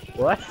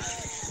 What?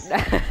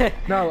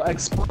 No,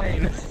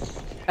 explain.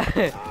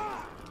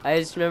 I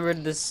just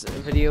remembered this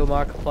video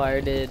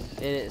Markiplier did,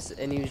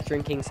 and he was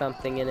drinking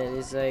something, and it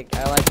is like,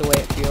 I like the way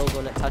it feels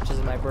when it touches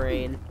my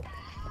brain.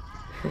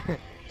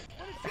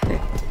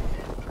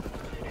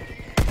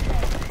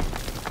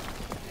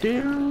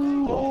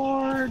 Do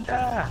or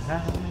die.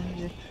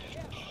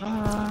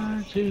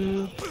 Oh,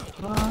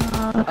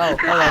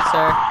 hello,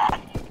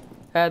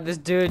 sir. This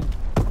dude.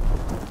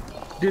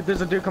 Dude,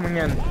 there's a dude coming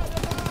in.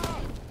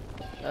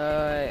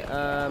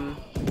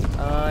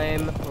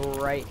 I'm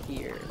right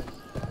here.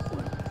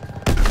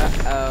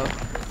 Uh-oh.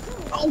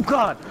 Oh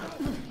god!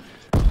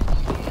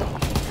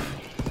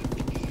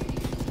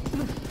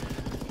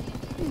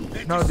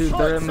 No, dude,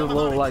 they're in the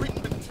little, like,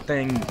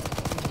 thing,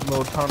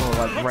 little tunnel,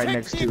 like, right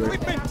next to it.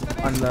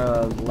 On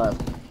the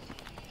left.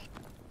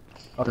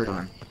 Oh, they're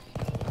gone.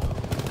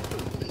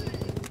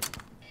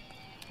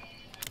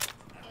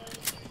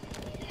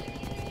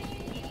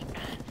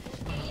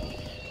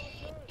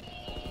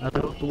 I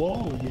built the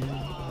wall again.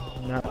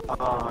 No,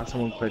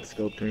 someone quick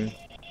scoped me.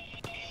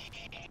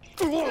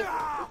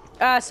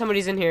 Ah,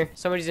 somebody's in here.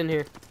 Somebody's in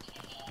here.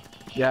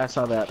 Yeah, I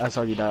saw that. I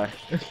saw you die.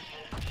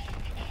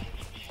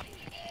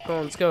 Come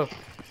on, let's go.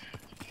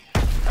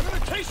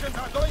 Communications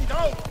are going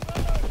down.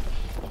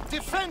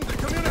 Defend the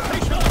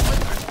communication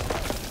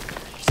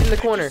equipment. He's in the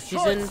corner.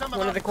 He's in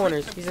one of the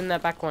corners. He's in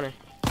that back corner.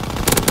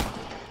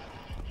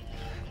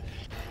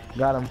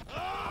 Got him.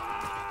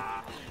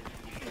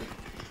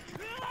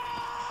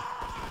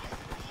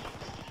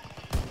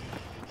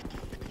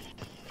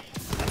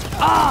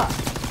 Ah!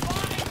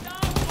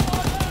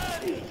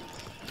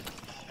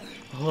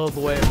 Oh, the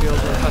way it feels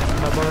when it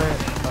touches my brain.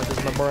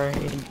 Touches my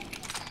brain.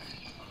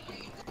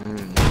 And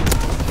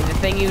the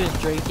thing he was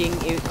drinking,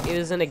 it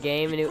was in a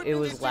game, and it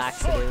was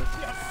laxative. We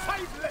have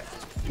 5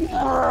 left.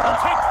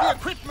 Protect the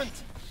equipment.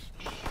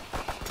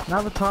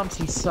 Now the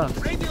Thompson sucks.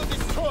 Radio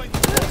destroyed.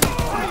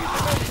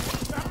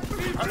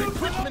 Our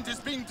equipment is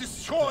being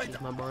destroyed.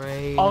 My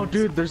brain. Oh,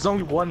 dude, there's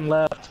only one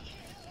left.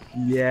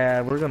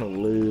 Yeah, we're gonna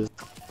lose.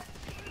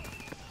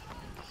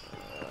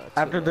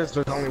 After this,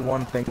 there's only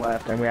one thing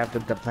left, and we have to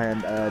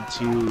defend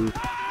 2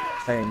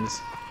 things.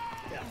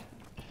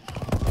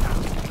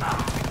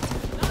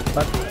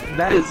 But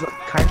that is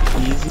kind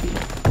of easy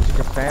to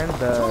defend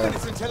 2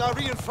 minutes until our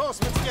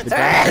reinforcements get the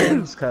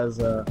guns, cause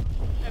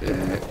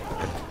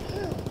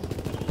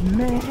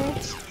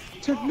minutes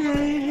to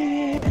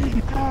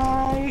midnight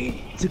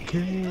to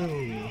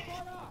kill.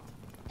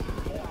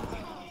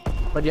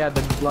 But yeah,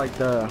 the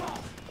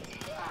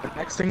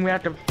next thing we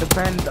have to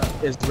defend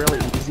is really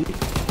easy,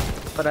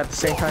 but at the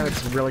same time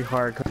it's really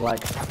hard because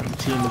like the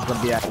team is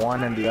gonna be at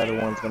one and the other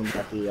one's gonna be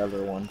at the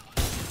other one.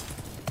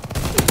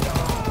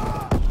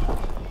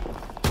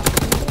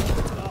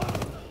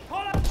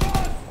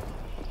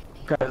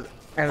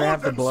 And they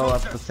have to blow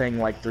up the thing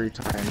like 3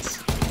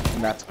 times,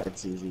 and that's why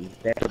it's easy.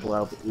 They have to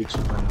blow up each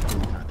of them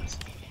 3 times.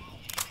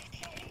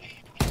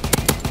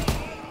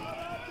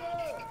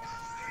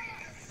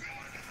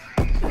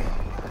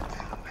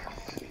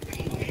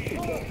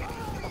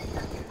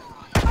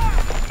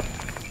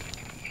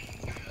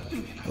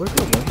 We're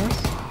gonna win this?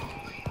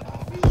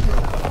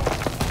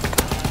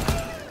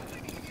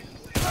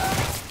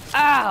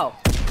 Ow!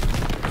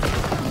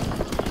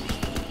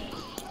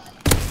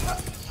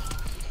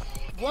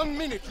 1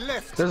 minute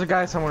left. There's a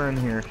guy somewhere in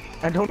here.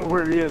 I don't know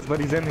where he is, but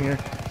he's in here.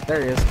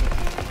 There he is.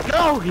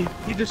 No!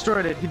 He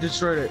destroyed it. He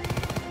destroyed it.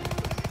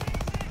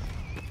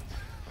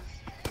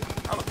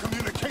 Our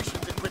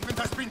communications equipment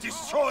has been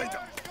destroyed.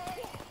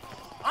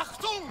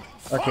 Achtung!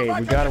 Okay, Fall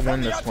we back gotta and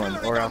win defend this the one,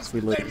 artillery or guns. else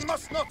we lose. They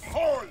must not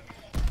fall.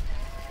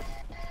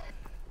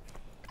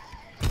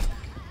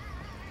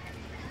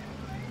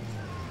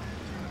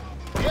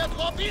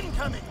 Airdrop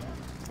incoming.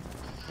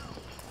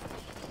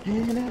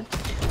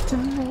 To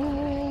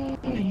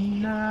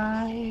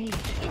midnight.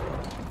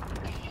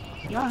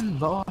 Young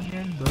boy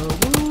in the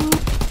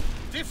woods.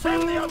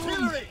 Defend the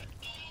artillery.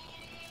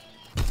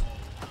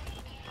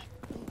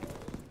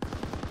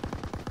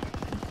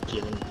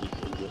 Killing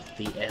people with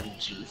the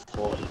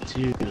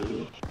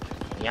MG42.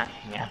 Yeah,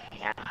 yeah,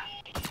 yeah.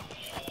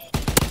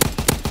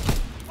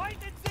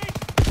 Fighten sich!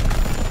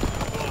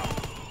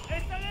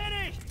 Ist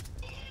erledigt!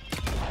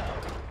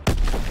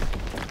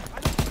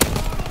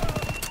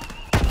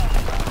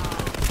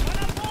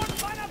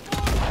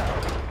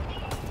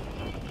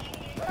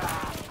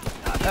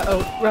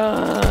 Uh-oh,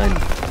 run!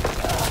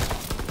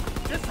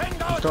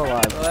 Defend our I'm still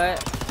alive. What?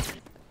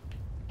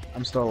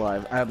 I'm still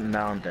alive.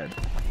 Now I'm dead.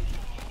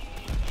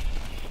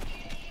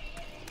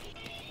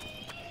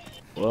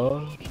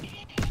 Whoa.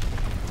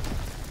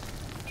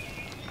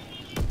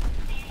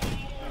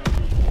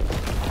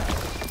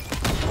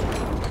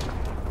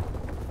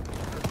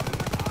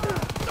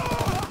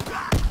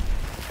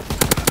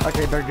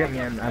 Okay, they're getting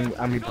in.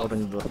 I'm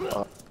rebuilding the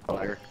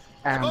fire.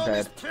 And I'm bomb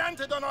is dead.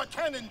 planted on our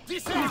cannon.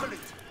 Disable it.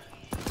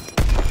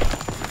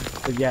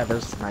 But yeah,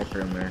 there's a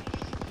sniper in there.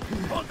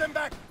 Hold them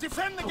back.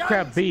 Defend the Oh guns.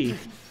 crap, B.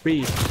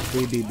 B.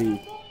 B, B,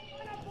 B.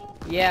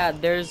 Yeah,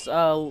 there's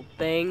a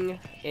thing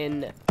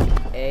in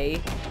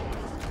A.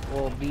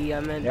 Well, B,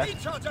 I meant. Yeah.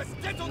 Recharges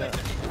detonated.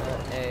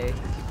 A.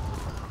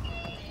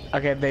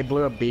 Okay, they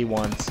blew up B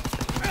once.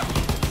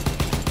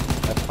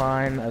 That's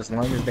fine, as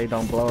long as they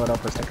don't blow it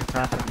up a second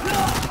time.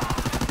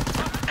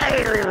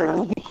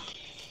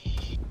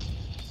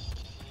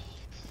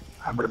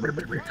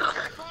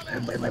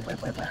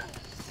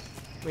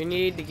 We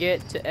need to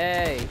get to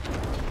A.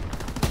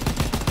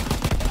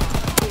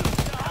 We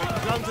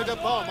planted a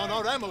bomb on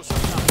our ammo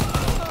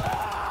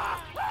supply.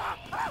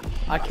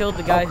 I killed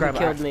the guy crap, who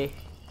killed me.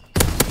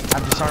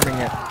 I'm disarming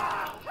it.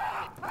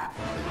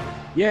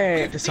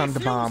 Yay, disarmed the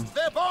bomb. Defused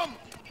their bomb.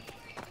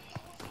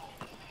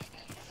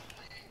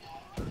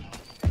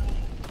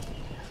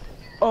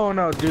 Oh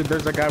no, dude,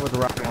 there's a guy with a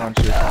rocket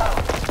launcher.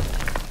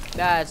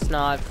 That's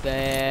not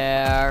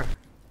fair.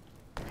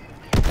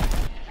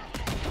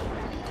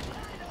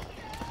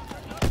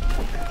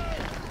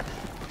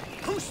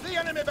 Push the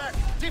enemy back.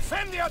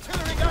 Defend the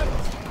artillery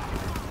guns.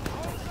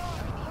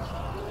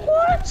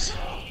 What?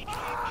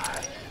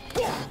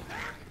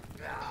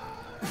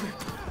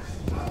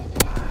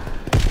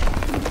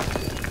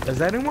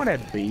 Is anyone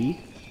at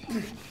B?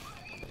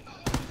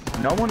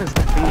 No one is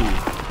at B.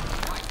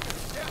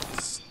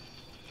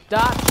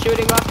 Stop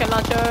shooting rocket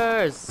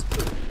launchers!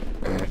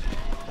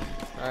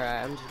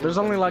 Alright, I'm just There's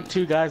only like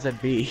 2 guys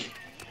at B.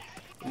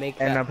 make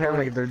And that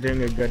apparently they're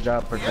doing a good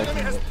job The enemy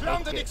protecting has it.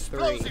 planted Okay,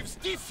 explosives.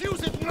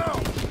 Defuse it now.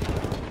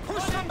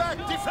 Push them back.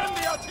 Defend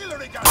the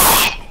artillery guns.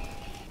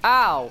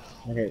 Ow!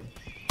 Okay.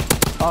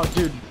 Oh,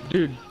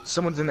 dude,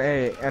 someone's in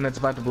A and it's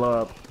about to blow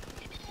up.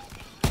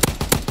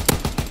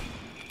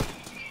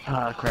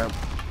 Ah, crap.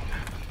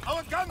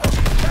 Our guns.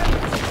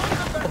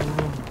 Hold them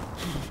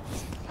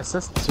back.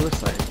 Assist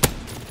suicide.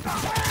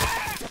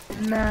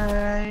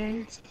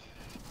 Night.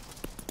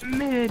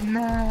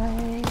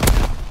 Midnight.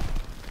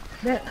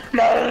 Here,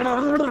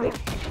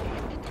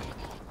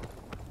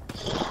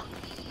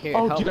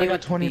 Oh, help dude, me I got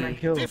with 29 B.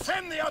 kills.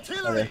 Defend the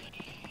artillery. Okay.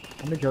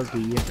 How many kills do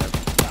you have?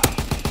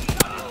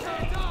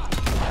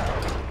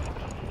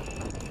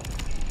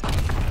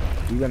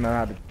 You gonna know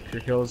how to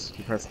your kills?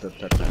 You press the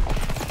touchdown.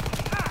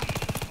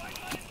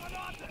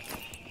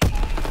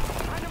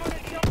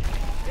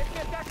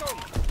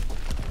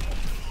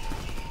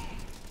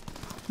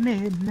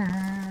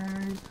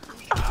 Midnight.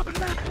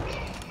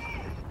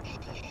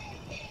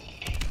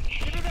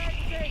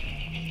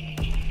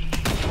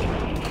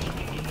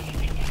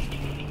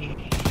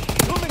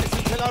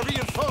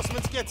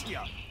 get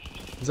here.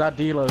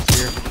 Delos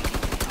here.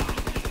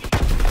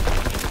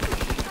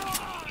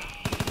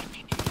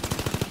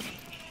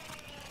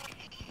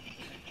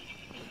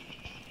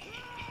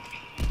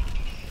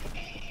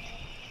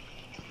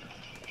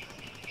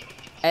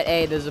 At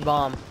A, there's a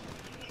bomb.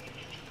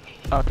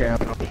 Okay, I'm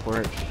going for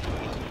it.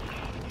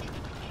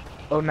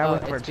 Oh, now we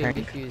have our it's being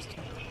tank. defused.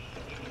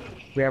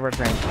 We have our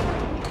tank.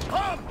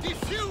 Bomb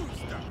defused.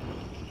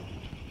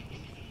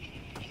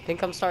 I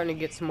think I'm starting to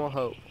get some more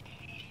hope.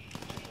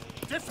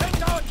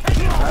 Defend our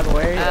canyon. By the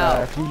way,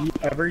 Ow. if you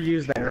ever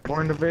use the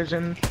airborne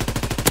division,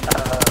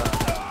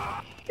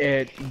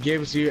 it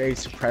gives you a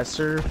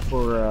suppressor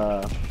for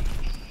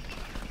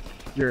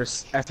your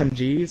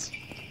SMGs,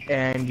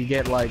 and you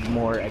get like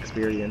more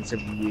experience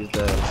if you use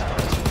the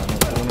suppressor.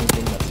 The only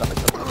thing that sucks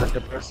about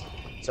the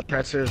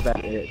suppressor is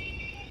that it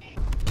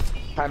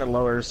kind of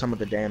lowers some of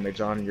the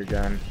damage on your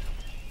gun.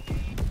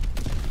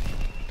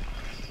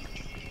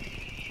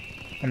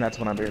 And that's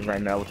what I'm doing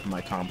right now with my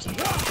Thompson.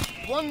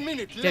 1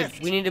 minute Dude,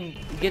 left. we need to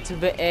get to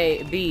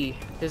B.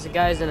 There's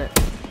guys in it.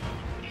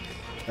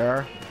 There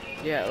are?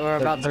 Yeah, we're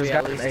about to There's be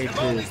at got an least. The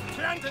bomb A2. is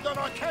planted on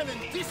our cannon.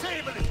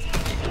 Disable it.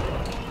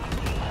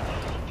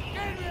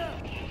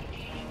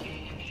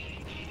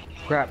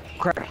 Crap.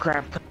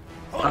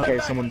 Hold Okay, it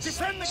back. someone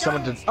Defend the just.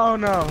 guns. Oh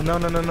no! No!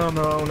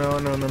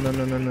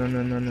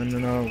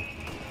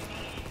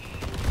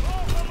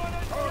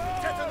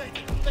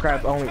 Detonate. The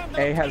Crap! gun Only cannot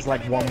A has be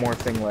like one more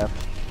thing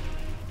left.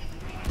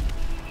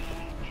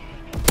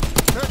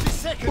 30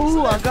 seconds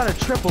Ooh, I left. got a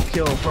triple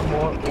kill from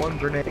one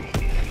grenade.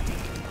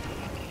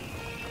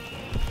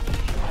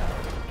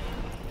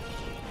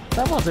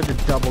 That wasn't a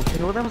double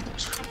kill. That was a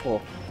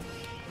triple.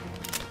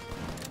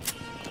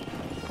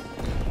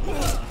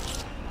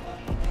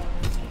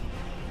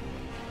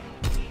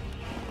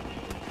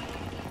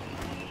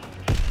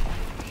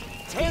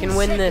 We can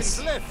win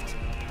this. Left.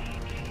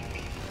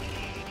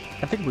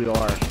 I think we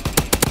are,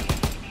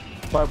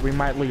 but we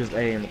might lose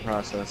A in the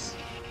process.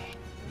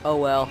 Oh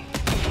well.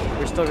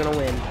 We're still gonna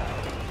win.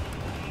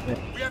 We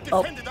have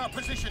Oh. defended our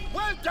position.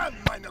 Well done,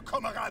 meine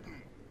Kameraden.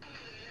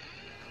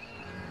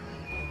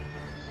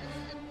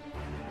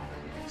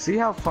 See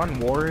how fun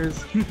war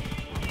is? Yeah.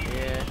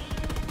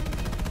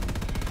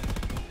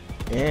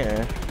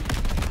 Yeah.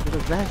 What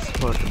does that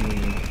supposed to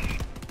mean?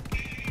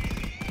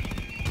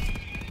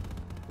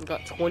 We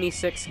got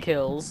 26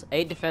 kills,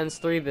 8 defense,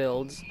 3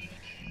 builds,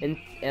 and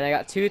I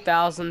got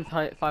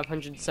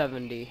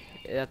 2,570.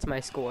 That's my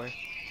score.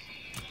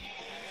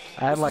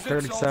 I had like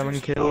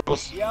 37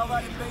 kills, The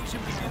Allied invasion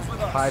begins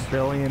with us. 5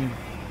 billion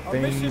Our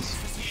mission is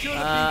things. to secure the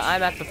beach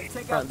I'm at the and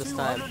take front out this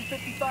time.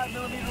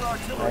 255mm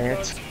artillery Right.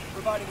 guns,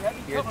 providing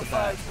heavy You're at cover the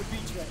fire back. to the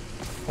beachhead.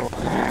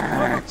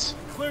 Alright.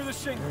 Clear the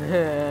shingle.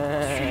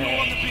 Shingle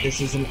on the beach.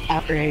 This is an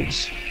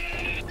outrage.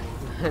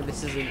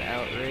 This is an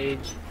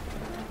outrage.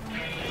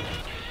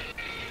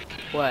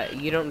 What?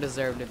 You don't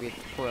deserve to be at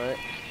the front.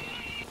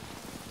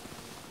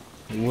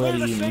 What Clear do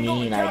the you shingle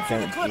mean and I capture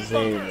the don't cliff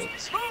deserve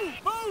bunkers. it? Move,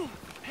 move.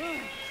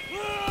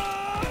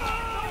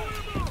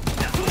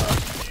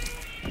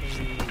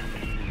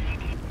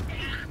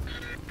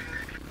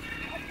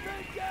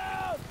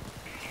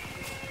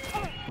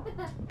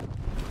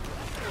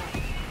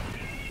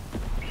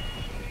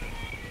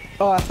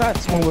 Oh, I thought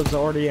someone was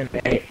already in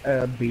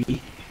A,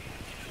 B.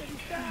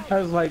 I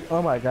was like,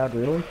 oh my god,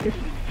 really? Take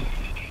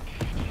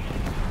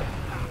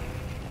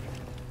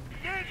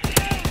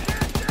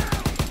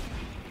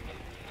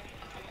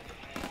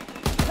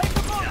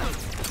the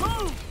bunkers.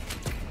 Move.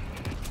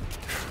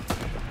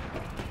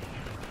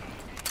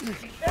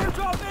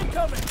 Airdrop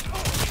incoming.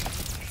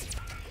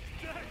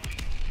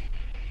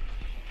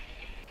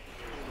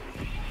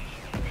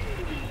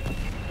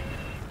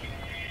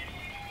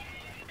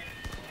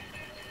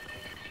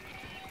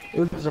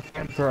 Ooh, there's a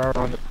flamethrower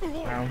on the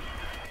ground.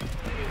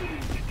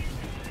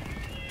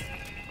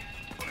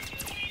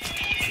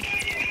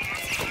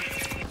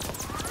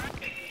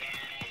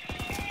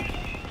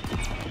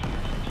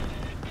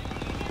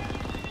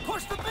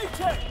 Push the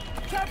beachhead.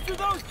 Capture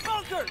those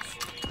bunkers.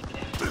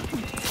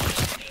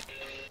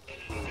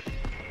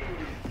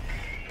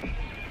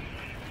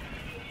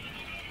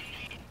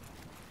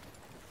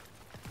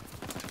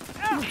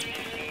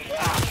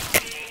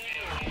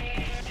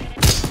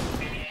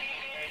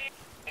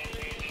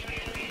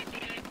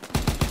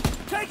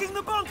 Taking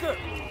the bunker.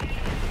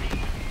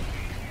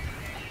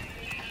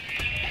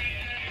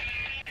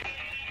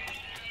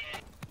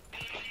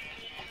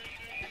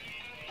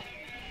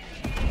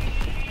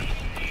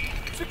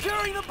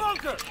 Securing the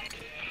bunker.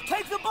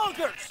 Take the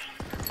bunkers.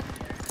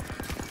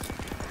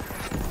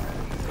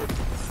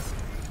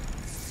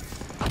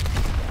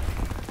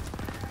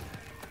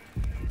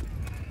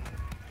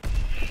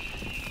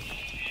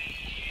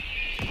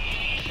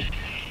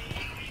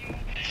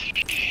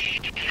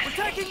 We're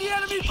taking the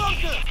enemy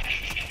bunker.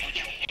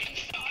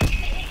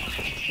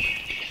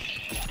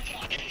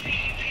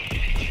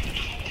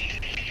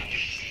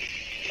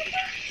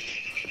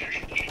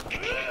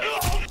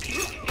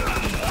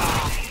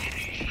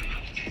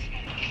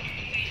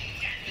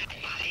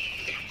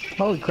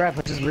 Holy crap,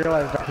 I just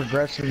realized our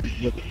progression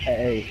with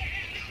A.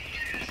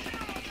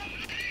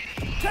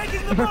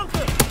 Taking the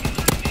bunker!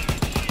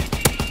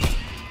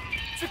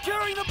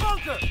 Securing the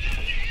bunker!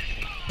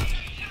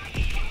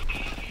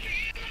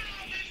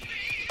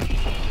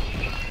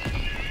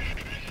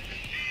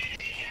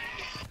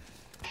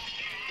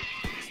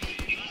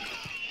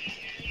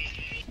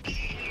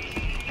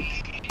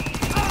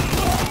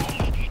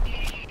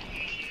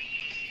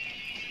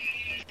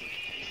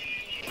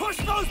 Push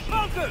those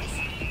bunkers!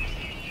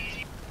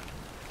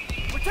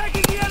 We're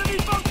taking the enemy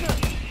bunker!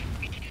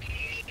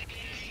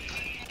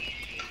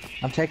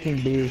 I'm taking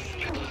B.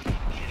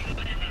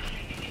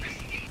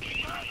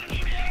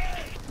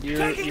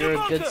 You're a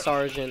good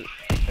sergeant,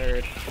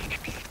 or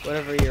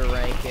whatever your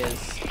rank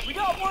is. We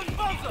got one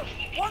bunker!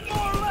 One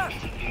more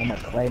left! I'm a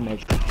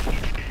playmaker.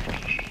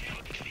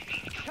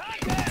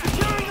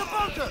 Securing the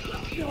bunker!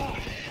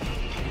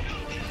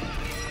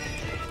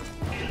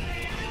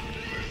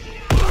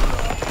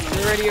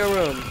 The radio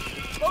room.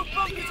 Both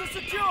bunkers are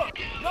secure!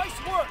 Nice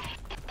work!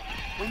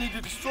 We need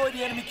to destroy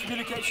the enemy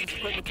communications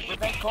equipment to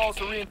prevent calls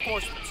for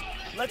reinforcements.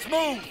 Let's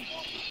move!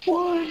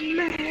 One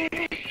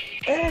man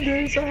and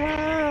his eye.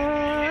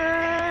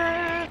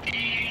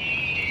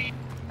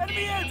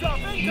 Enemy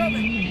airdrop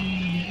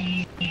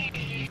incoming!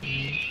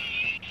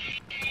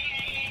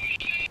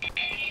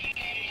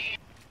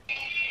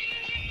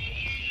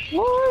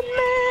 One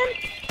man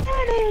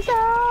and his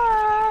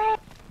eye.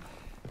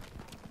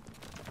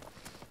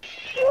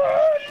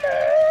 One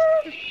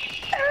man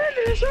and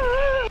his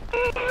eye.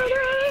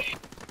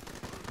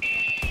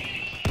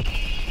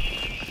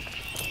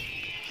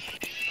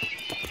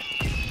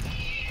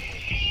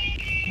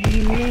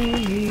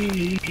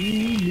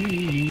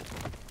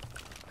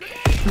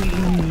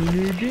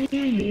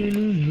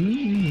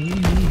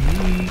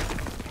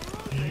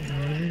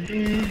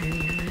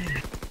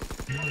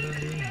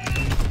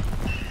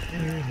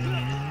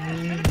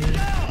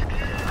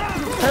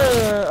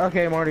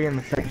 Okay, I'm already in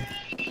the thing.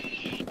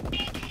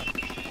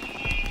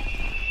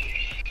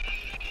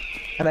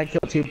 And I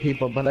killed 2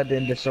 people, but I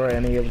didn't destroy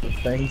any of the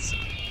things.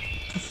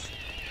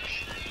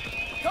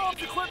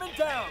 Comms equipment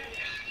down!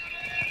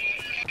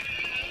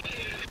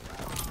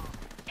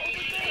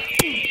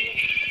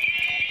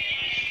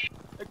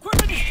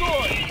 Equipment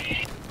destroyed!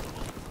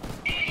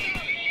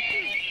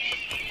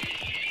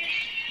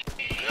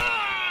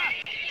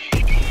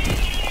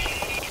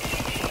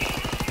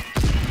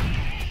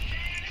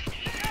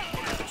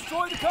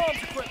 Destroy the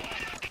comms equipment!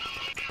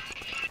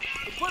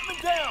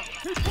 Equipment down!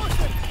 Keep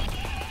pushing!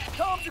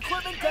 Comms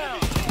equipment down!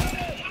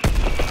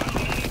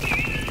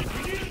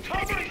 We need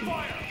covering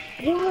fire!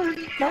 One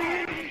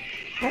man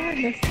and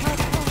his eye.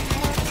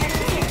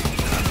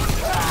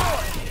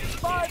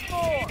 5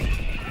 more!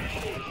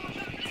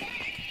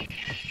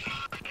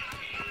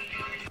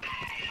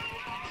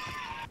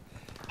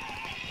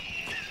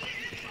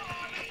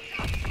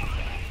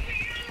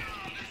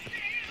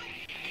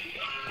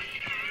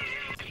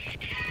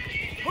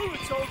 Move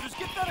it, soldiers!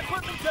 Get that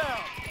equipment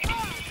down!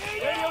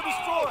 Radio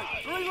destroyed!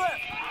 3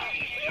 left!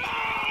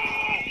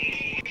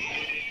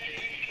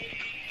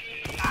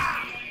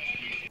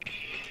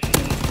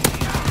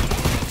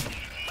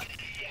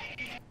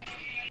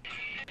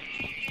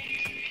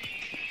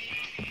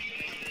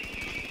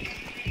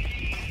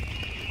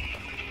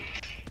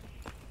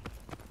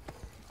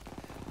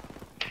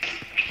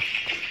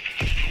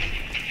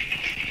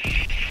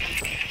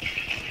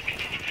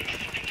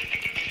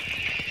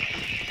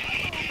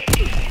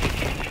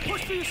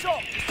 Push the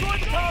assault! Destroy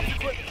the comms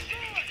equipment!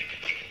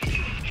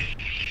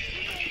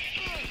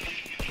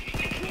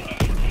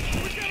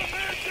 We got a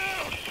man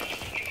down!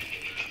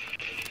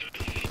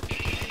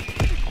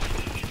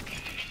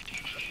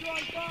 Destroy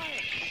fire!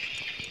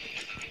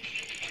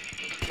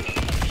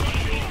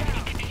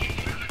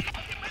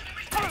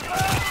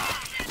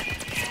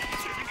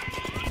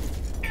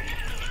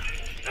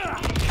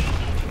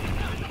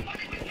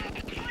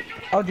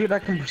 Oh, dude, I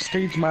can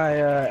prestige my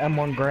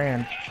M1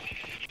 Grand.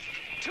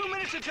 2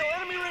 minutes until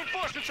enemy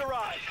reinforcements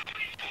arrive!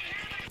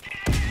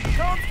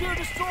 Comms gear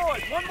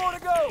destroyed! 1 more to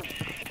go!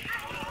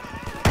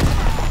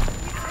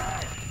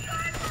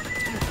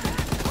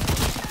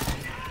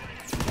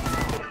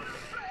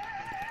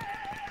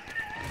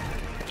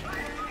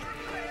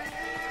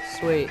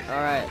 Sweet.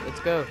 All right, let's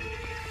go.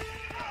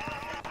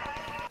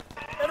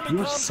 Enemy You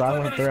were comms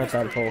silent equipment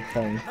throughout is that whole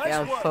thing. Nice Yeah,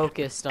 I'm work.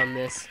 focused on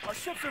this. Our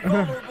ships are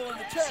vulnerable in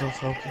the channel. So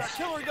focused.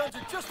 The artillery guns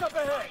are just up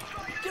ahead.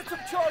 Get some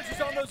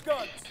charges on those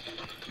guns.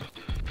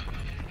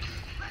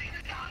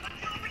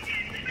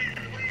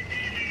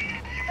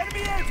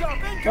 Enemy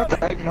airdrop What the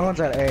incoming. heck? No one's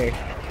at A. We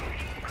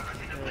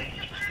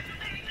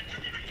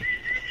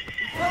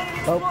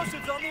planted Oh,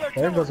 explosives on the artillery.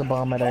 There goes a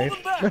bomb at A.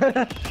 Hold them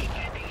back.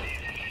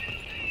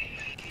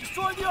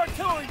 Destroy the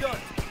artillery guns.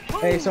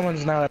 Move. Hey,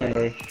 someone's not at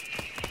A.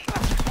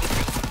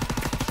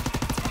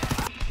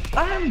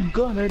 I'm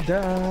gonna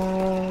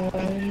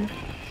die.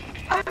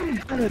 I'm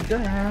gonna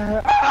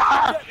die.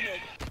 Ah!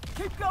 Detonate.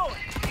 Keep going.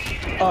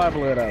 Oh, I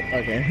blew it up.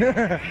 Okay.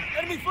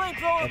 Enemy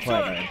flamethrower That's my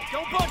observed. bad.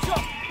 Don't bunch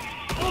up.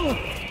 No,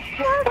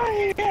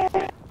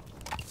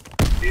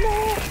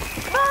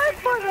 I'm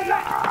gonna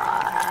die.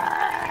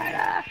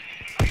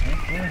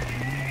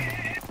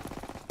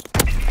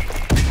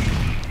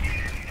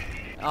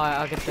 Alright,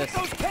 I'll get this.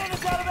 Those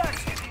cannons out of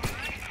action.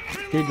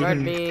 Dude, you Guard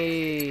can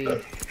me.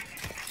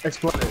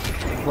 explode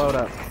it. Blow it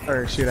up.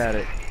 Or shoot at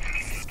it.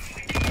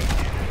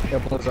 It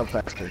blows up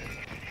faster.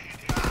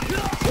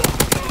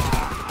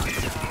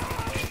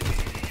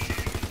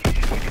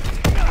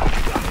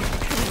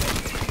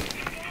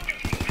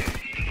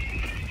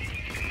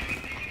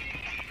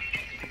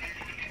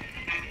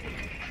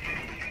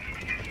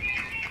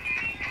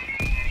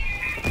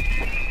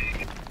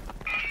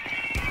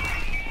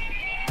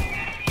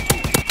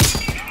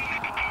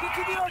 Get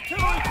to the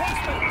artillery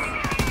casements.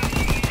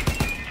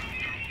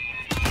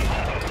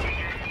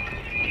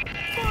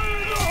 Fire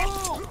in the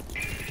hole.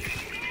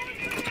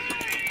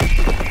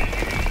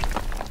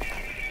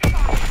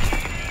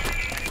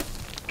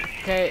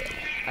 Okay,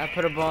 I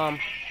put a bomb.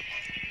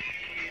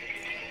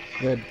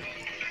 Good.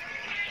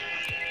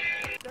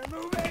 They're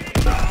moving.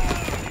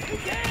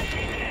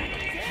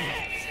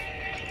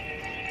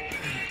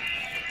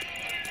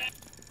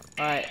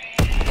 Alright.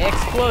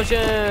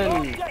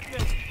 Explosion!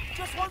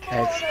 Just one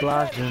more.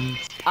 Explosions.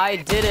 I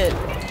did it.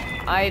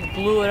 I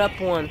blew it up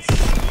once.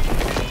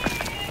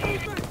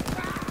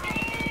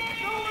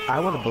 I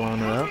would have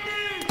blown it up.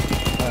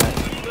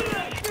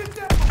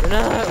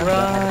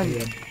 Run!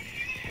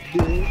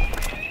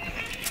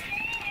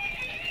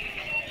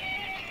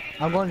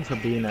 I'm going for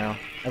B now.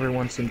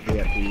 Everyone seems to be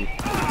at B.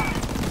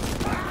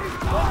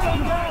 One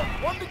down,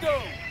 one to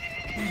go.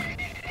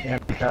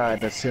 And we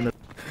died as soon as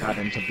we got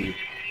into B.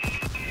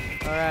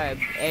 Alright,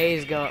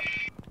 A's gone.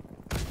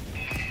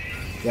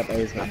 Yep,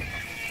 A's gone.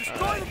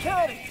 Destroy the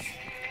counties.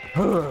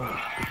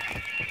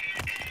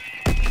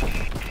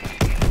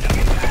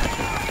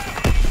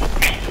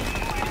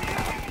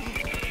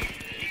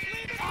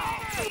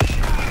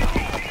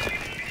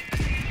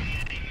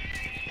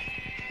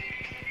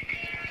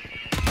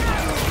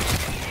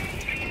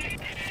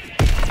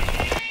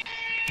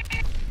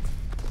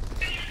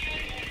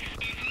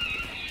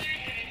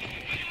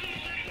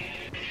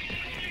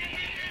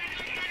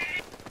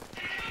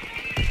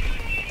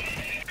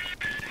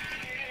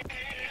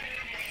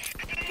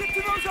 Get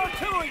to those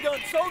artillery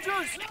guns,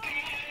 soldiers.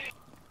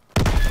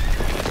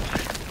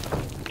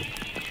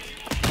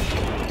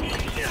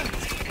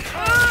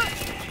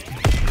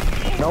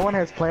 No one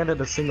has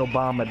planted a single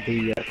bomb at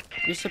B yet.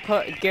 You're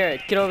supposed,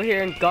 Garrett, get over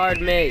here and guard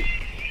me.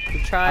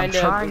 I'm I'm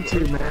trying to,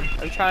 man.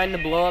 I'm trying to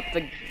blow up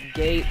the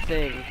gate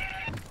thing.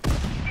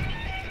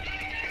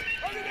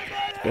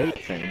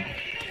 Gate thing.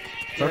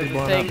 The already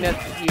blown thing up.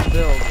 that you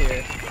build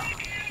here.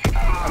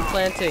 I'm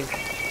planting.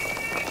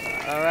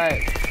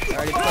 Alright,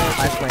 already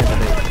I planted.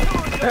 planted it.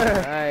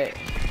 Alright.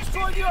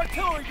 Destroy the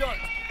artillery guns.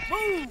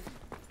 Move.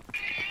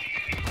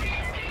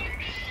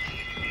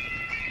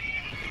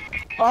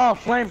 Oh,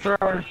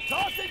 flamethrower!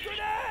 Tossing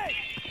grenade.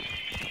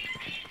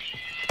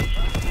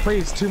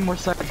 Please, 2 more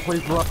seconds.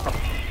 Please blow up.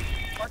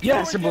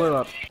 Yes, it blew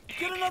up.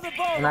 Get another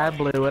bomb. And I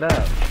blew it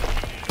up.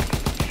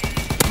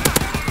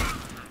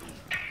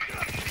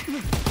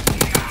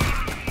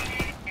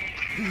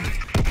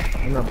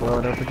 I'm gonna blow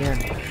it up again.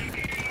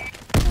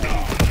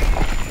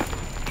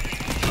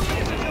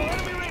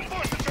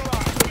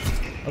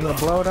 I'm gonna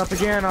blow it up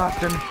again,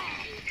 Austin.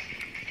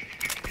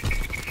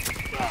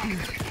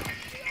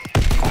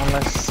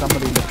 Unless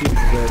somebody defeats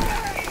it.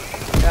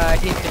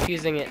 He's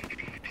defusing it.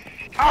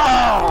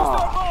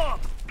 Oh!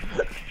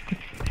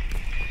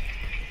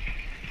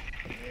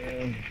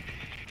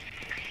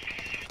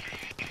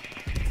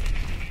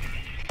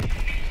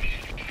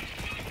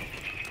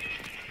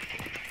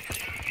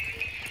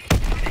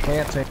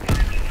 Planting.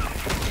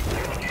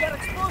 You got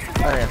explosives.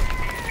 Oh yeah.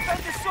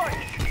 Defend the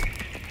site.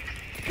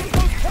 Get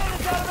those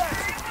cannons out of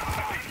action.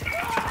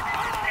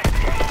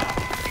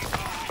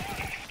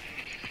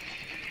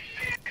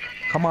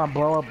 Come on,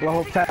 blow up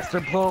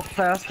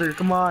faster,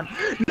 come on.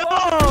 No!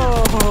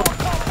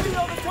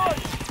 Torpedo the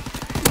target.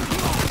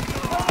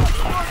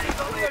 Explosives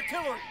on the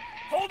artillery.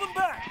 Hold them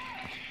back.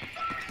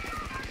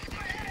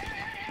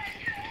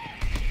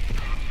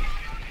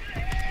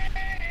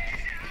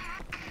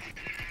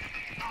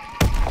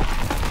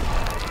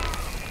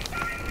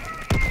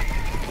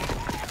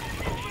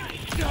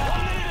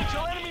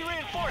 Enemy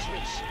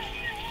reinforcements.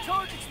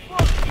 Charge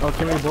explosive. Oh,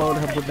 can we blow it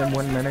up within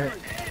 1 minute?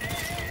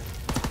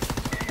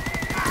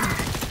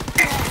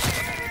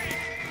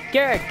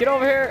 Garrett, get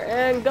over here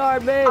and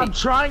guard me. I'm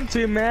trying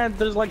to, man.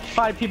 There's like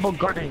 5 people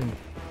guarding it.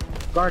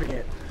 Get to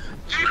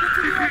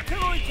the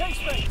artillery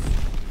casemates.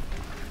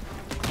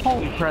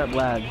 Holy crap,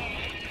 lag.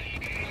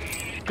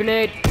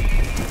 Grenade.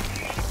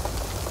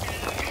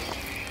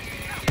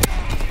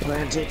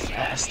 Plant it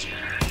faster.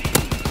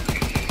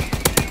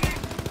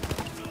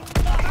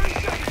 30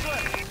 seconds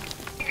left.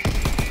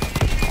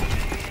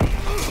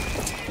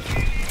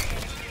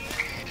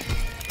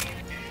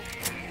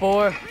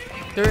 4,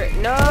 3,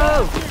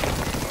 no!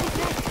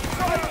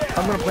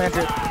 I'm gonna plant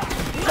it.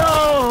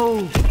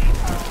 No!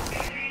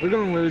 We're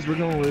gonna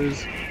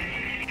lose.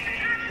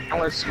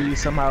 Unless we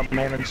somehow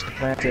manage to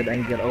plant it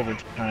and get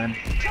overtime.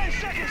 10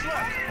 seconds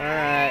left.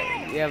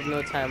 Alright, you have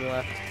no time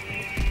left.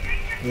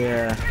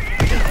 Yeah.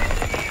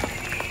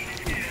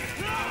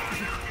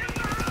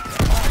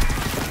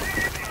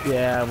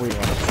 Yeah, we want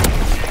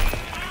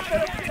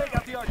Better take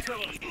out the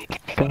artillery.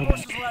 The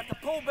forces will have to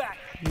pull back.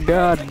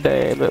 God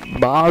damn it,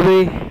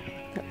 Bobby.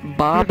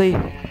 Bobby.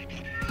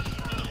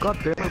 God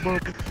damn it, bro.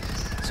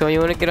 So you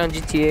want to get on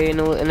GTA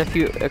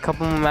in a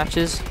couple more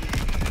matches?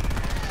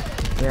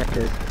 Yeah,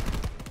 dude.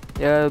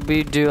 Yeah,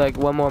 we do like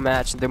one more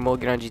match, then we'll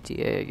get on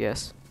GTA, I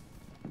guess.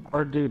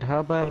 Or, dude, how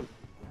about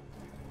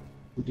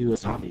we do a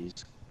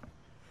zombies?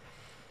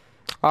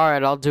 All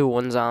right, I'll do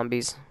one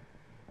zombies.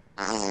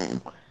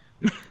 Am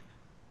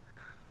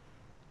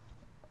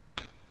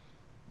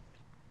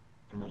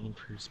I in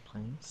first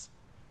place?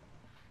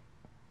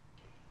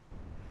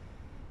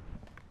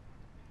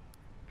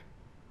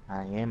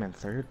 I am in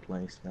third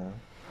place, though.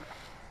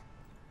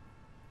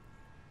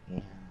 Yeah.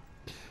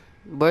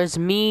 Where's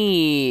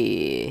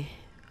me?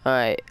 All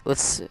right,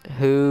 let's.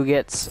 Who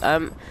gets?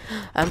 I'm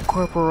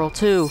corporal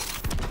too.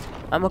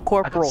 I'm a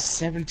corporal.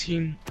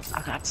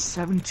 I got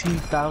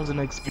 17,000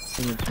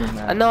 experience from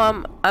that. I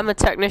know I'm a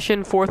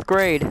technician, 4th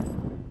grade.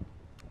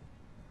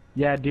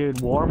 Yeah, dude,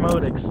 war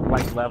mode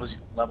like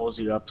levels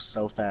you up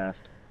so fast.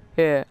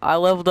 Yeah, I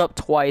leveled up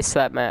twice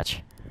that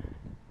match.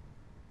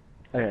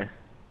 Okay.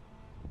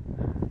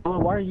 Oh,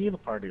 why are you the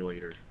party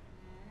leader?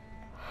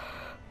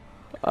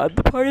 I'm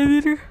the party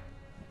leader.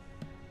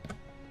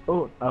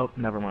 Oh,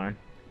 never mind.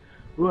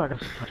 Ooh, I got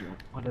some.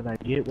 What did I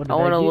get? What did I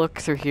want to get? look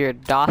through here.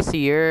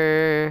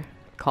 Dossier,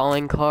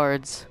 calling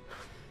cards.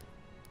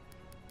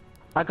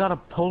 I got a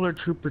polar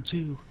trooper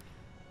too.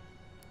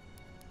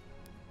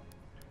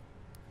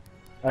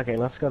 Okay,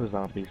 let's go to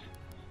zombies.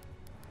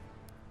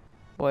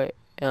 Wait,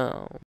 oh.